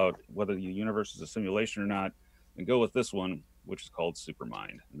worrying about whether the universe is a simulation or not, then go with this one, which is called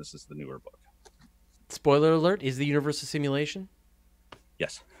Supermind. And this is the newer book. Spoiler alert, is the universe a simulation?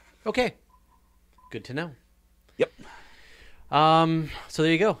 Yes. Okay. Good to know. Yep. So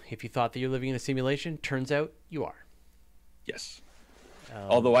there you go. If you thought that you're living in a simulation, turns out you are. Yes.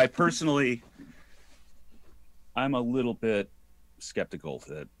 Although I'm a little bit skeptical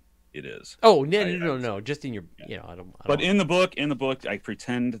that it is. Oh, no. Just in your, yeah. I don't. But in the book, I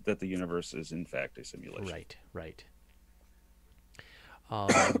pretend that the universe is in fact a simulation. Right.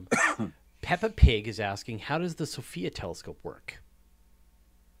 Peppa Pig is asking, how does the Sophia telescope work?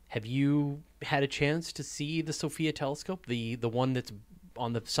 Have you had a chance to see the Sophia telescope, the one that's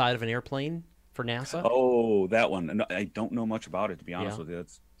on the side of an airplane for NASA? Oh, that one. No, I don't know much about it, to be honest with you.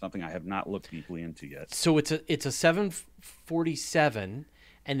 It's something I have not looked deeply into yet. So it's a 747,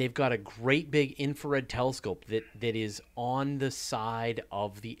 and they've got a great big infrared telescope that is on the side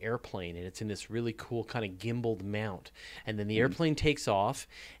of the airplane, and it's in this really cool kind of gimbaled mount. And then the airplane takes off,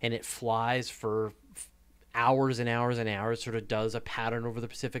 and it flies for hours and hours and hours, sort of does a pattern over the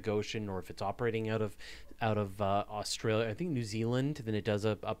Pacific Ocean, or if it's operating out of Australia, I think New Zealand, then it does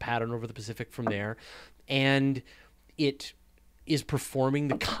a pattern over the Pacific from there. And it is performing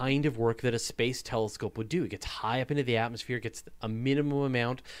the kind of work that a space telescope would do. It gets high up into the atmosphere, gets a minimum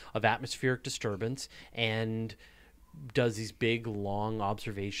amount of atmospheric disturbance, and does these big, long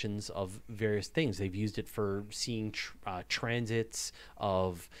observations of various things. They've used it for seeing transits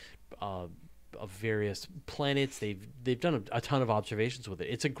of various planets. They've done a ton of observations with it.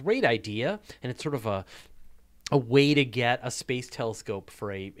 It's a great idea, and it's sort of a way to get a space telescope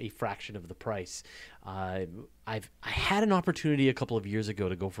for a fraction of the price. I had an opportunity a couple of years ago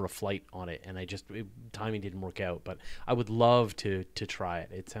to go for a flight on it, and timing didn't work out. But I would love to try it.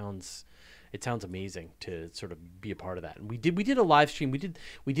 It sounds amazing to sort of be a part of that. And we did a live stream. We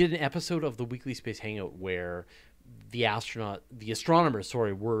did an episode of the Weekly Space Hangout where the astronomers,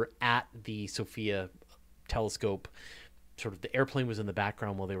 were at the Sophia telescope. Sort of the airplane was in the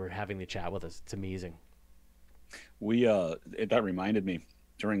background while they were having the chat with us. It's amazing. That reminded me,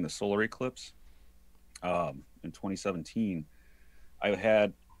 during the solar eclipse in 2017, I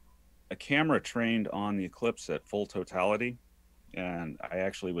had a camera trained on the eclipse at full totality, and I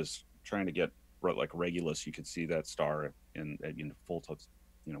actually was trying to get like Regulus. You could see that star in full,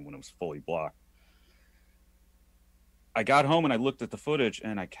 when it was fully blocked. I got home and I looked at the footage,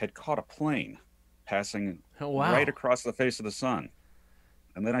 and I had caught a plane passing right across the face of the sun.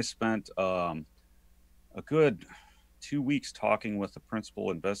 And then I spent a good 2 weeks talking with the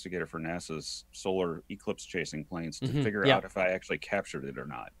principal investigator for NASA's solar eclipse chasing planes to figure out if I actually captured it or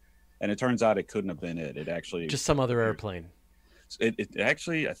not. And it turns out it couldn't have been it. It actually just some other airplane. It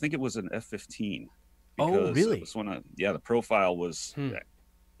actually, I think it was an F-15. Oh, really? It was the profile was,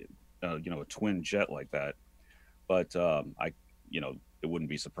 a twin jet like that. But it wouldn't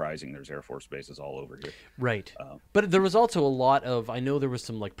be surprising. There's Air Force bases all over here. Right. But there was also a lot of, I know there was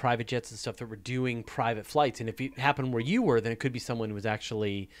some like private jets and stuff that were doing private flights. And if it happened where you were, then it could be someone who was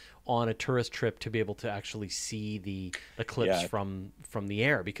actually on a tourist trip to be able to actually see the eclipse from the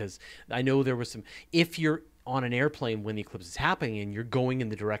air. Because I know there was some, if you're on an airplane when the eclipse is happening and you're going in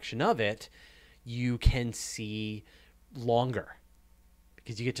the direction of it, you can see longer.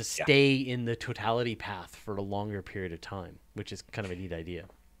 Because you get to stay in the totality path for a longer period of time, which is kind of a neat idea.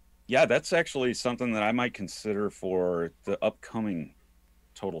 Yeah, that's actually something that I might consider for the upcoming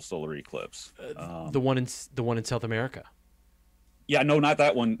total solar eclipse. The one in South America. Yeah, no, not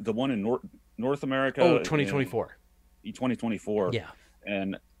that one. The one in North Oh, America in 2024. 2024, Yeah.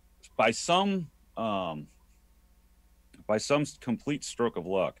 and by some um, by some complete stroke of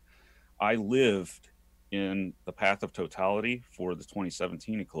luck, I lived in the path of totality for the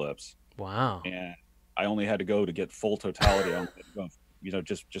 2017 eclipse, Wow. and I only had to go to get full totality on,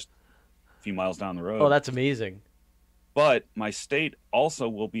 just a few miles down the Oh, road. that's amazing. But my state also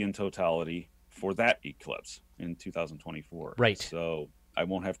will be in totality for that eclipse in 2024. Right. So I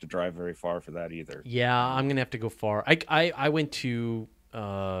won't have to drive very far for that either. Yeah, I'm gonna have to go far. I went to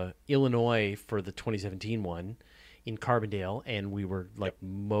Illinois for the 2017 one in Carbondale, and we were like Yep.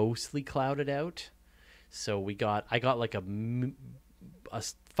 mostly clouded out. So I got like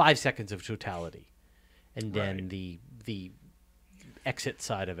 5 seconds of totality, and Right. then the exit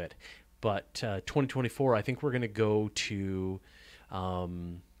side of it. But 2024, I think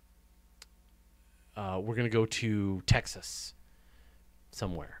um, we're gonna go to Texas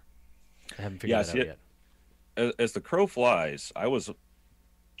somewhere. I haven't figured Yes. that out yet. As the crow flies, I was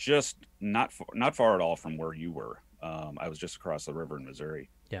just not far at all from where you were. I was just across the river in Missouri,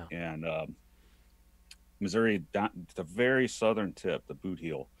 Yeah. and Missouri, down, the very southern tip, the boot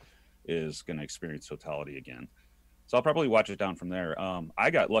heel, is going to experience totality again. So I'll probably watch it down from there. I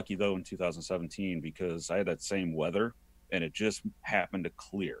got lucky though in 2017 because I had that same weather, and it just happened to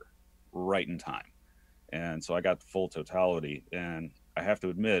clear right in time, and so I got the full totality. And I have to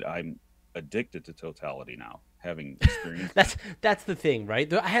admit, I'm addicted to totality now, having experienced it. That's the thing,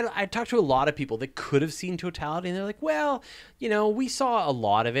 right? I talked to a lot of people that could have seen totality, and they're like, "Well, we saw a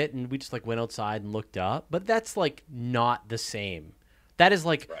lot of it, and we just like went outside and looked up." But that's like not the same. That is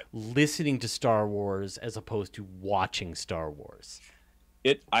like Right. listening to Star Wars as opposed to watching Star Wars.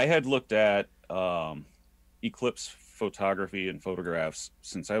 I had looked at eclipse photography and photographs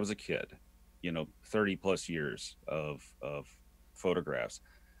since I was a kid. 30 plus years of photographs.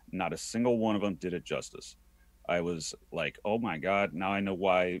 Not a single one of them did it justice. I was like, oh my god, now I know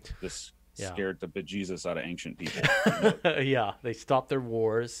why this Yeah, scared the bejesus out of ancient people. yeah. They stopped their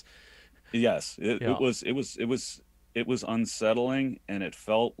wars. Yes, it, Yeah, it was it was it was it was unsettling, and it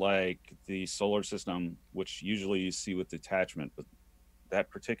felt like the solar system, which usually you see with detachment, but that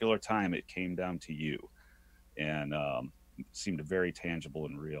particular time it came down to you, and seemed very tangible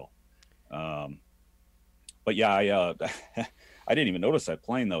and real. Um, but yeah, I didn't even notice that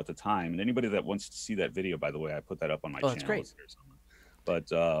plane though at the time. And anybody that wants to see that video, by the way, I put that up on my oh, that's channel. great. It's there somewhere. But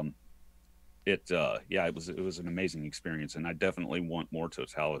yeah, it was an amazing experience, and I definitely want more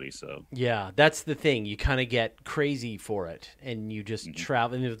totality. So Yeah, that's the thing. You kind of get crazy for it, and you just mhm.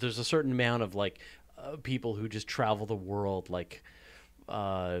 travel. And there's a certain amount of like people who just travel the world, like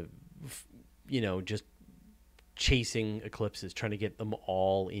uh, just chasing eclipses, trying to get them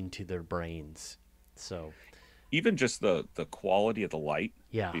all into their brains. So Even just the quality of the light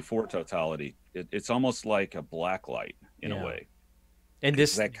yeah, before totality, it's almost like a black light in a yeah. way. And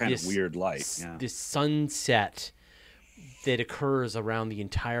It's that kind of this weird light. Yeah. this sunset that occurs around the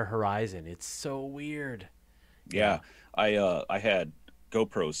entire horizon. It's so weird. Yeah. Yeah, I had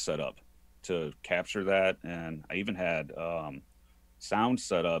GoPros set up to capture that, and I even had sound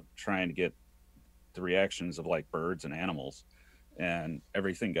set up trying to get the reactions of like birds and animals, and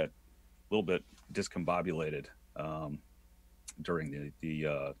everything got a little bit discombobulated um, during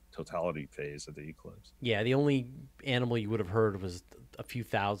the totality phase of the eclipse. Yeah, the only animal you would have heard was a few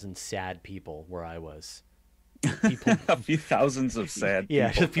thousand sad people where I was. People, A few thousands of sad yeah,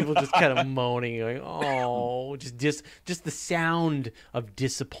 people. just people just kind of moaning, going, "Oh," just the sound of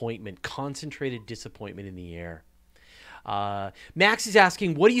disappointment, concentrated disappointment in the air. Max is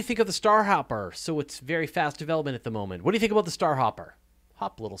asking, "What do you think of the Star Hopper?" So it's very fast development at the moment. What do you think about the Star Hopper?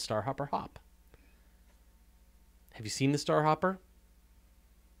 Hop, little Star Hopper, hop. Have you seen the Star Hopper?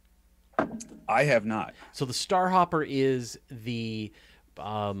 I have not. So the Star Hopper is the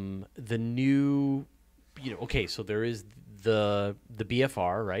new, okay. So there is the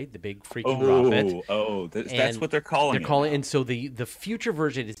BFR, right? The big freaking rocket, That's and what they're calling it now. and so the future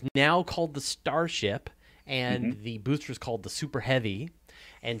version is now called the Starship, Hmm. and the booster is called the Super Heavy,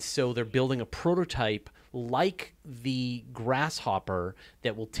 and so they're building a prototype like the Grasshopper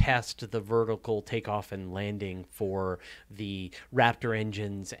that will test the vertical takeoff and landing for the Raptor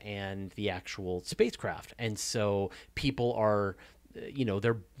engines and the actual spacecraft. And so people are,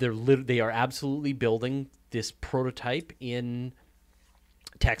 they are absolutely building this prototype in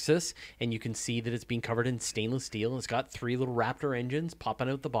Texas, and you can see that it's being covered in stainless steel. It's got three little Raptor engines popping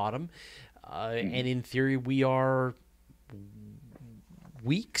out the bottom, Hmm. and in theory, we are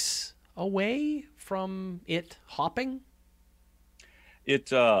weeks away from it hopping.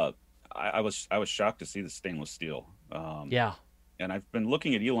 I was shocked to see the stainless steel. Yeah. And I've been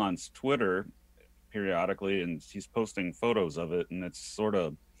looking at Elon's Twitter periodically, and he's posting photos of it, and it's sort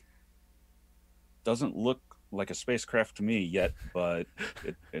of doesn't look like a spacecraft to me yet, but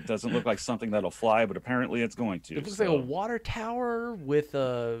it doesn't look like something that'll fly, but apparently it's going to. It looks like a water tower with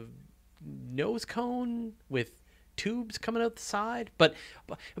a nose cone with tubes coming out the side. But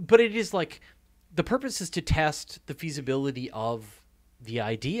it is like, the purpose is to test the feasibility of the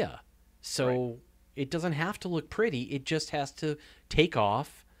idea. So right. It doesn't have to look pretty. It just has to take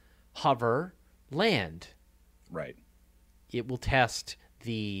off, hover, land. Right. It will test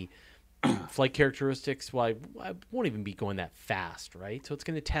the flight characteristics. Well, I won't even be going that fast, right? So it's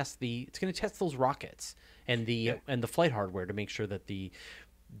going to test those rockets and the flight hardware to make sure that the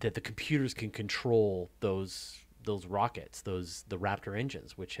computers can control those rockets, the Raptor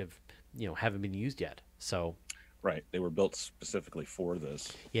engines, which haven't been used yet. So right, they were built specifically for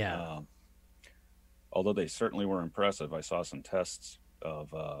this. Yeah. Although they certainly were impressive. I saw some tests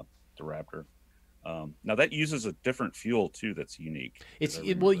of the Raptor. Now that uses a different fuel too. That's unique. It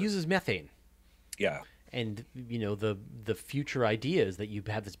uses methane. Yeah. And the future idea is that you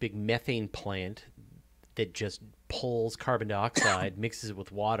have this big methane plant that just pulls carbon dioxide, mixes it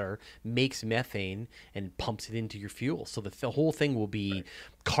with water, makes methane, and pumps it into your fuel. So the whole thing will be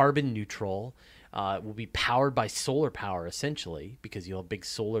carbon neutral. It will be powered by solar power essentially, because you'll have big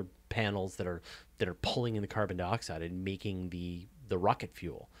solar panels that are pulling in the carbon dioxide and making the rocket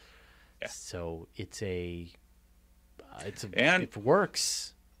fuel. Yeah. So if it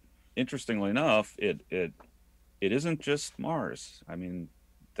works. Interestingly enough, it isn't just Mars. I mean,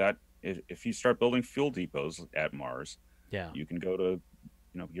 that if you start building fuel depots at Mars, you can go to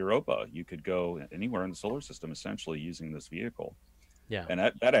Europa. You could go anywhere in the solar system essentially using this vehicle. Yeah. And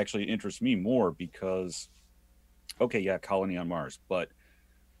that actually interests me more because, colony on Mars, but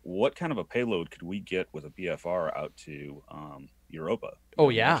what kind of a payload could we get with a BFR out to Europa? Oh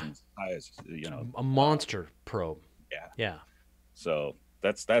yeah, size, a monster probe. Yeah, yeah. So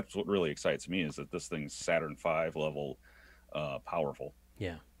that's what really excites me, is that this thing's Saturn V level powerful.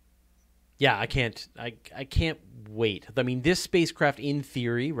 Yeah, yeah. I can't wait. I mean, this spacecraft, in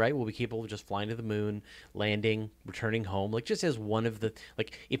theory, right, will be capable of just flying to the moon, landing, returning home, like just as one of the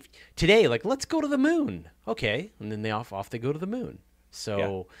if today, let's go to the moon, okay, and then off they go to the moon.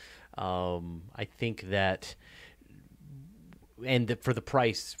 So, I think that, and for the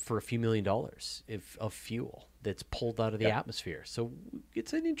price, for a few $1 million of fuel that's pulled out of the atmosphere. So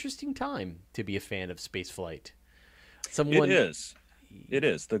it's an interesting time to be a fan of space flight. It is.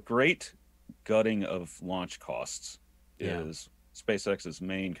 The great gutting of launch costs is SpaceX's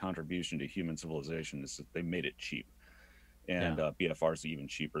main contribution to human civilization, is that they made it cheap. And BFR is even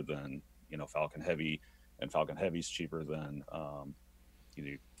cheaper than, Falcon Heavy, and Falcon Heavy's cheaper than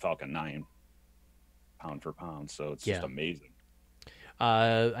Falcon 9 pound for pound. So it's just amazing.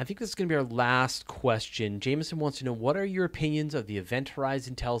 I think this is going to be our last question. Jameson wants to know, what are your opinions of the Event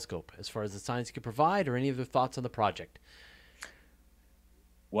Horizon Telescope as far as the science it can provide, or any other thoughts on the project?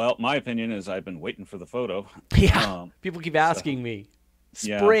 Well, my opinion is I've been waiting for the photo. Yeah, people keep asking me.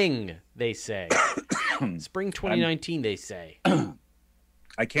 Spring, they say. Spring 2019, they say.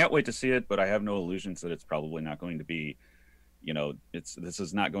 I can't wait to see it, but I have no illusions that it's probably not going to be, this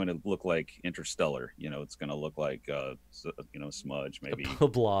is not going to look like Interstellar. It's going to look like, smudge, maybe. A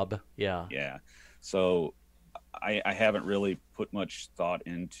blob, yeah. Yeah. So I haven't really put much thought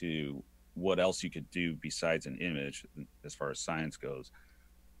into what else you could do besides an image as far as science goes.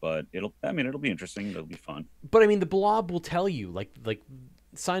 But it'll be interesting. It'll be fun. But I mean, the blob will tell you, like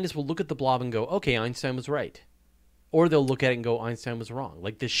scientists will look at the blob and go, okay, Einstein was right. Or they'll look at it and go, Einstein was wrong.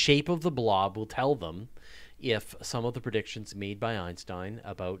 Like, the shape of the blob will tell them if some of the predictions made by Einstein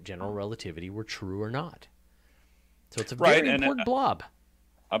about general relativity were true or not. So it's a very important blob.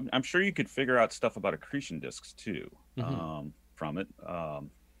 I'm sure you could figure out stuff about accretion disks too, from it,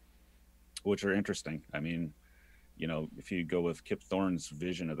 which are interesting. I mean, if you go with Kip Thorne's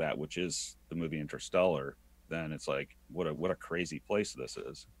vision of that, which is the movie Interstellar, then it's like, what a crazy place this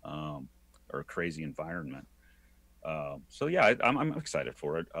is, or a crazy environment. So yeah, I'm excited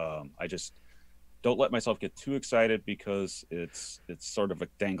for it. I just don't let myself get too excited, because it's sort of a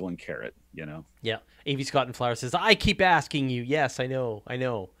dangling carrot, Yeah. A.V. Scott and Flower says, I keep asking you. Yes, I know.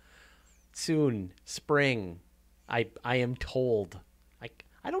 Soon, spring. I am told. I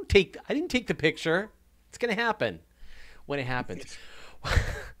didn't take the picture. It's going to happen when it happens.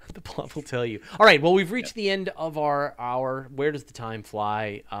 The plot will tell you. All right. Well, we've reached the end of our hour. Where does the time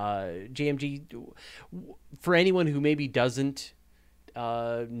fly? JMG, for anyone who maybe doesn't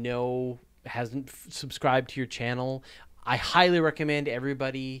hasn't subscribed to your channel, I highly recommend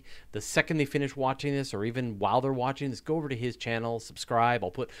everybody, the second they finish watching this, or even while they're watching this, go over to his channel, subscribe. I'll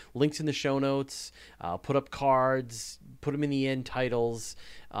put links in the show notes, put up cards, put them in the end titles.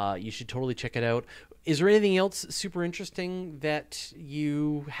 You should totally check it out. Is there anything else super interesting that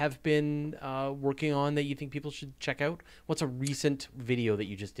you have been working on that you think people should check out? What's a recent video that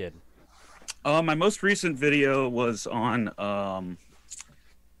you just did? My most recent video was on,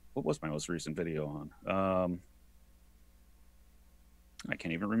 what was my most recent video on? I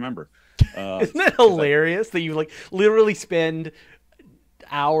can't even remember. Isn't that hilarious that you like literally spend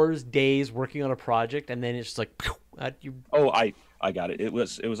hours, days working on a project, and then it's just like, Oh, I got it. It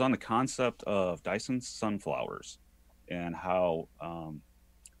was on the concept of Dyson's sunflowers and how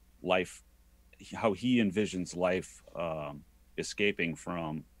how he envisions life escaping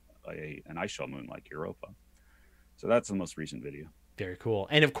from an ice shell moon like Europa. So that's the most recent video. Very cool.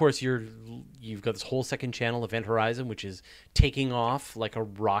 And of course, you've got this whole second channel, Event Horizon, which is taking off like a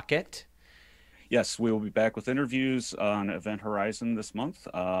rocket. Yes, we will be back with interviews on Event Horizon this month,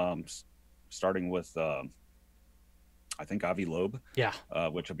 starting with I think Avi Loeb. Yeah.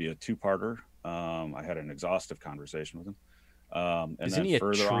 Which will be a two-parter. I had an exhaustive conversation with him. And isn't he a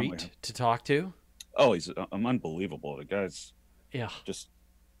treat to talk to? Oh, he's unbelievable. The guy's just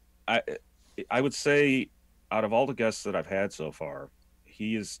I would say, out of all the guests that I've had so far,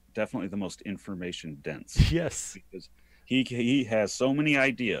 he is definitely the most information dense. Yes. Because he has so many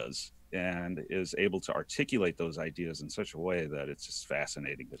ideas and is able to articulate those ideas in such a way that it's just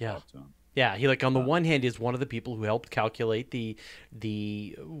fascinating to talk to him. Yeah, he on the one hand is one of the people who helped calculate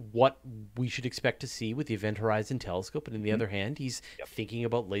the what we should expect to see with the Event Horizon telescope, and on the other hand, he's thinking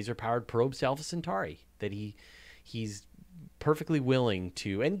about laser powered probes to Alpha Centauri that he's perfectly willing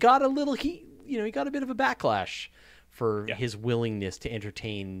to, and got a little he got a bit of a backlash for his willingness to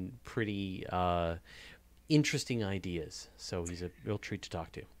entertain pretty interesting ideas. So he's a real treat to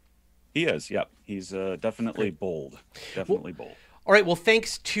talk to. He is, yeah. He's definitely bold. Definitely bold. All right. Well,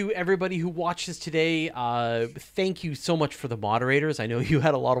 thanks to everybody who watched this today. Thank you so much for the moderators. I know you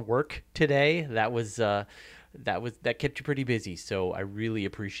had a lot of work today. That kept you pretty busy. So I really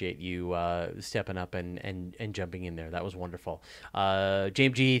appreciate you stepping up and jumping in there. That was wonderful.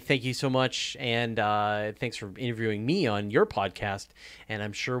 James G, thank you so much, and thanks for interviewing me on your podcast. And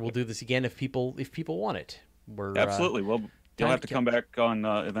I'm sure we'll do this again if people want it. Absolutely. You'll have to come back on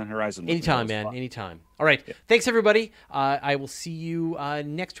Event Horizon. Anytime, man. Anytime. All right. Yeah. Thanks, everybody. I will see you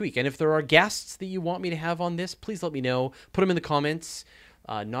next week. And if there are guests that you want me to have on this, please let me know. Put them in the comments.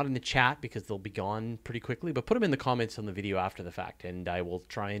 Not in the chat because they'll be gone pretty quickly, but put them in the comments on the video after the fact, and I will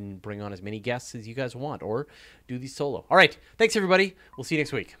try and bring on as many guests as you guys want or do these solo. All right. Thanks, everybody. We'll see you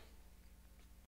next week.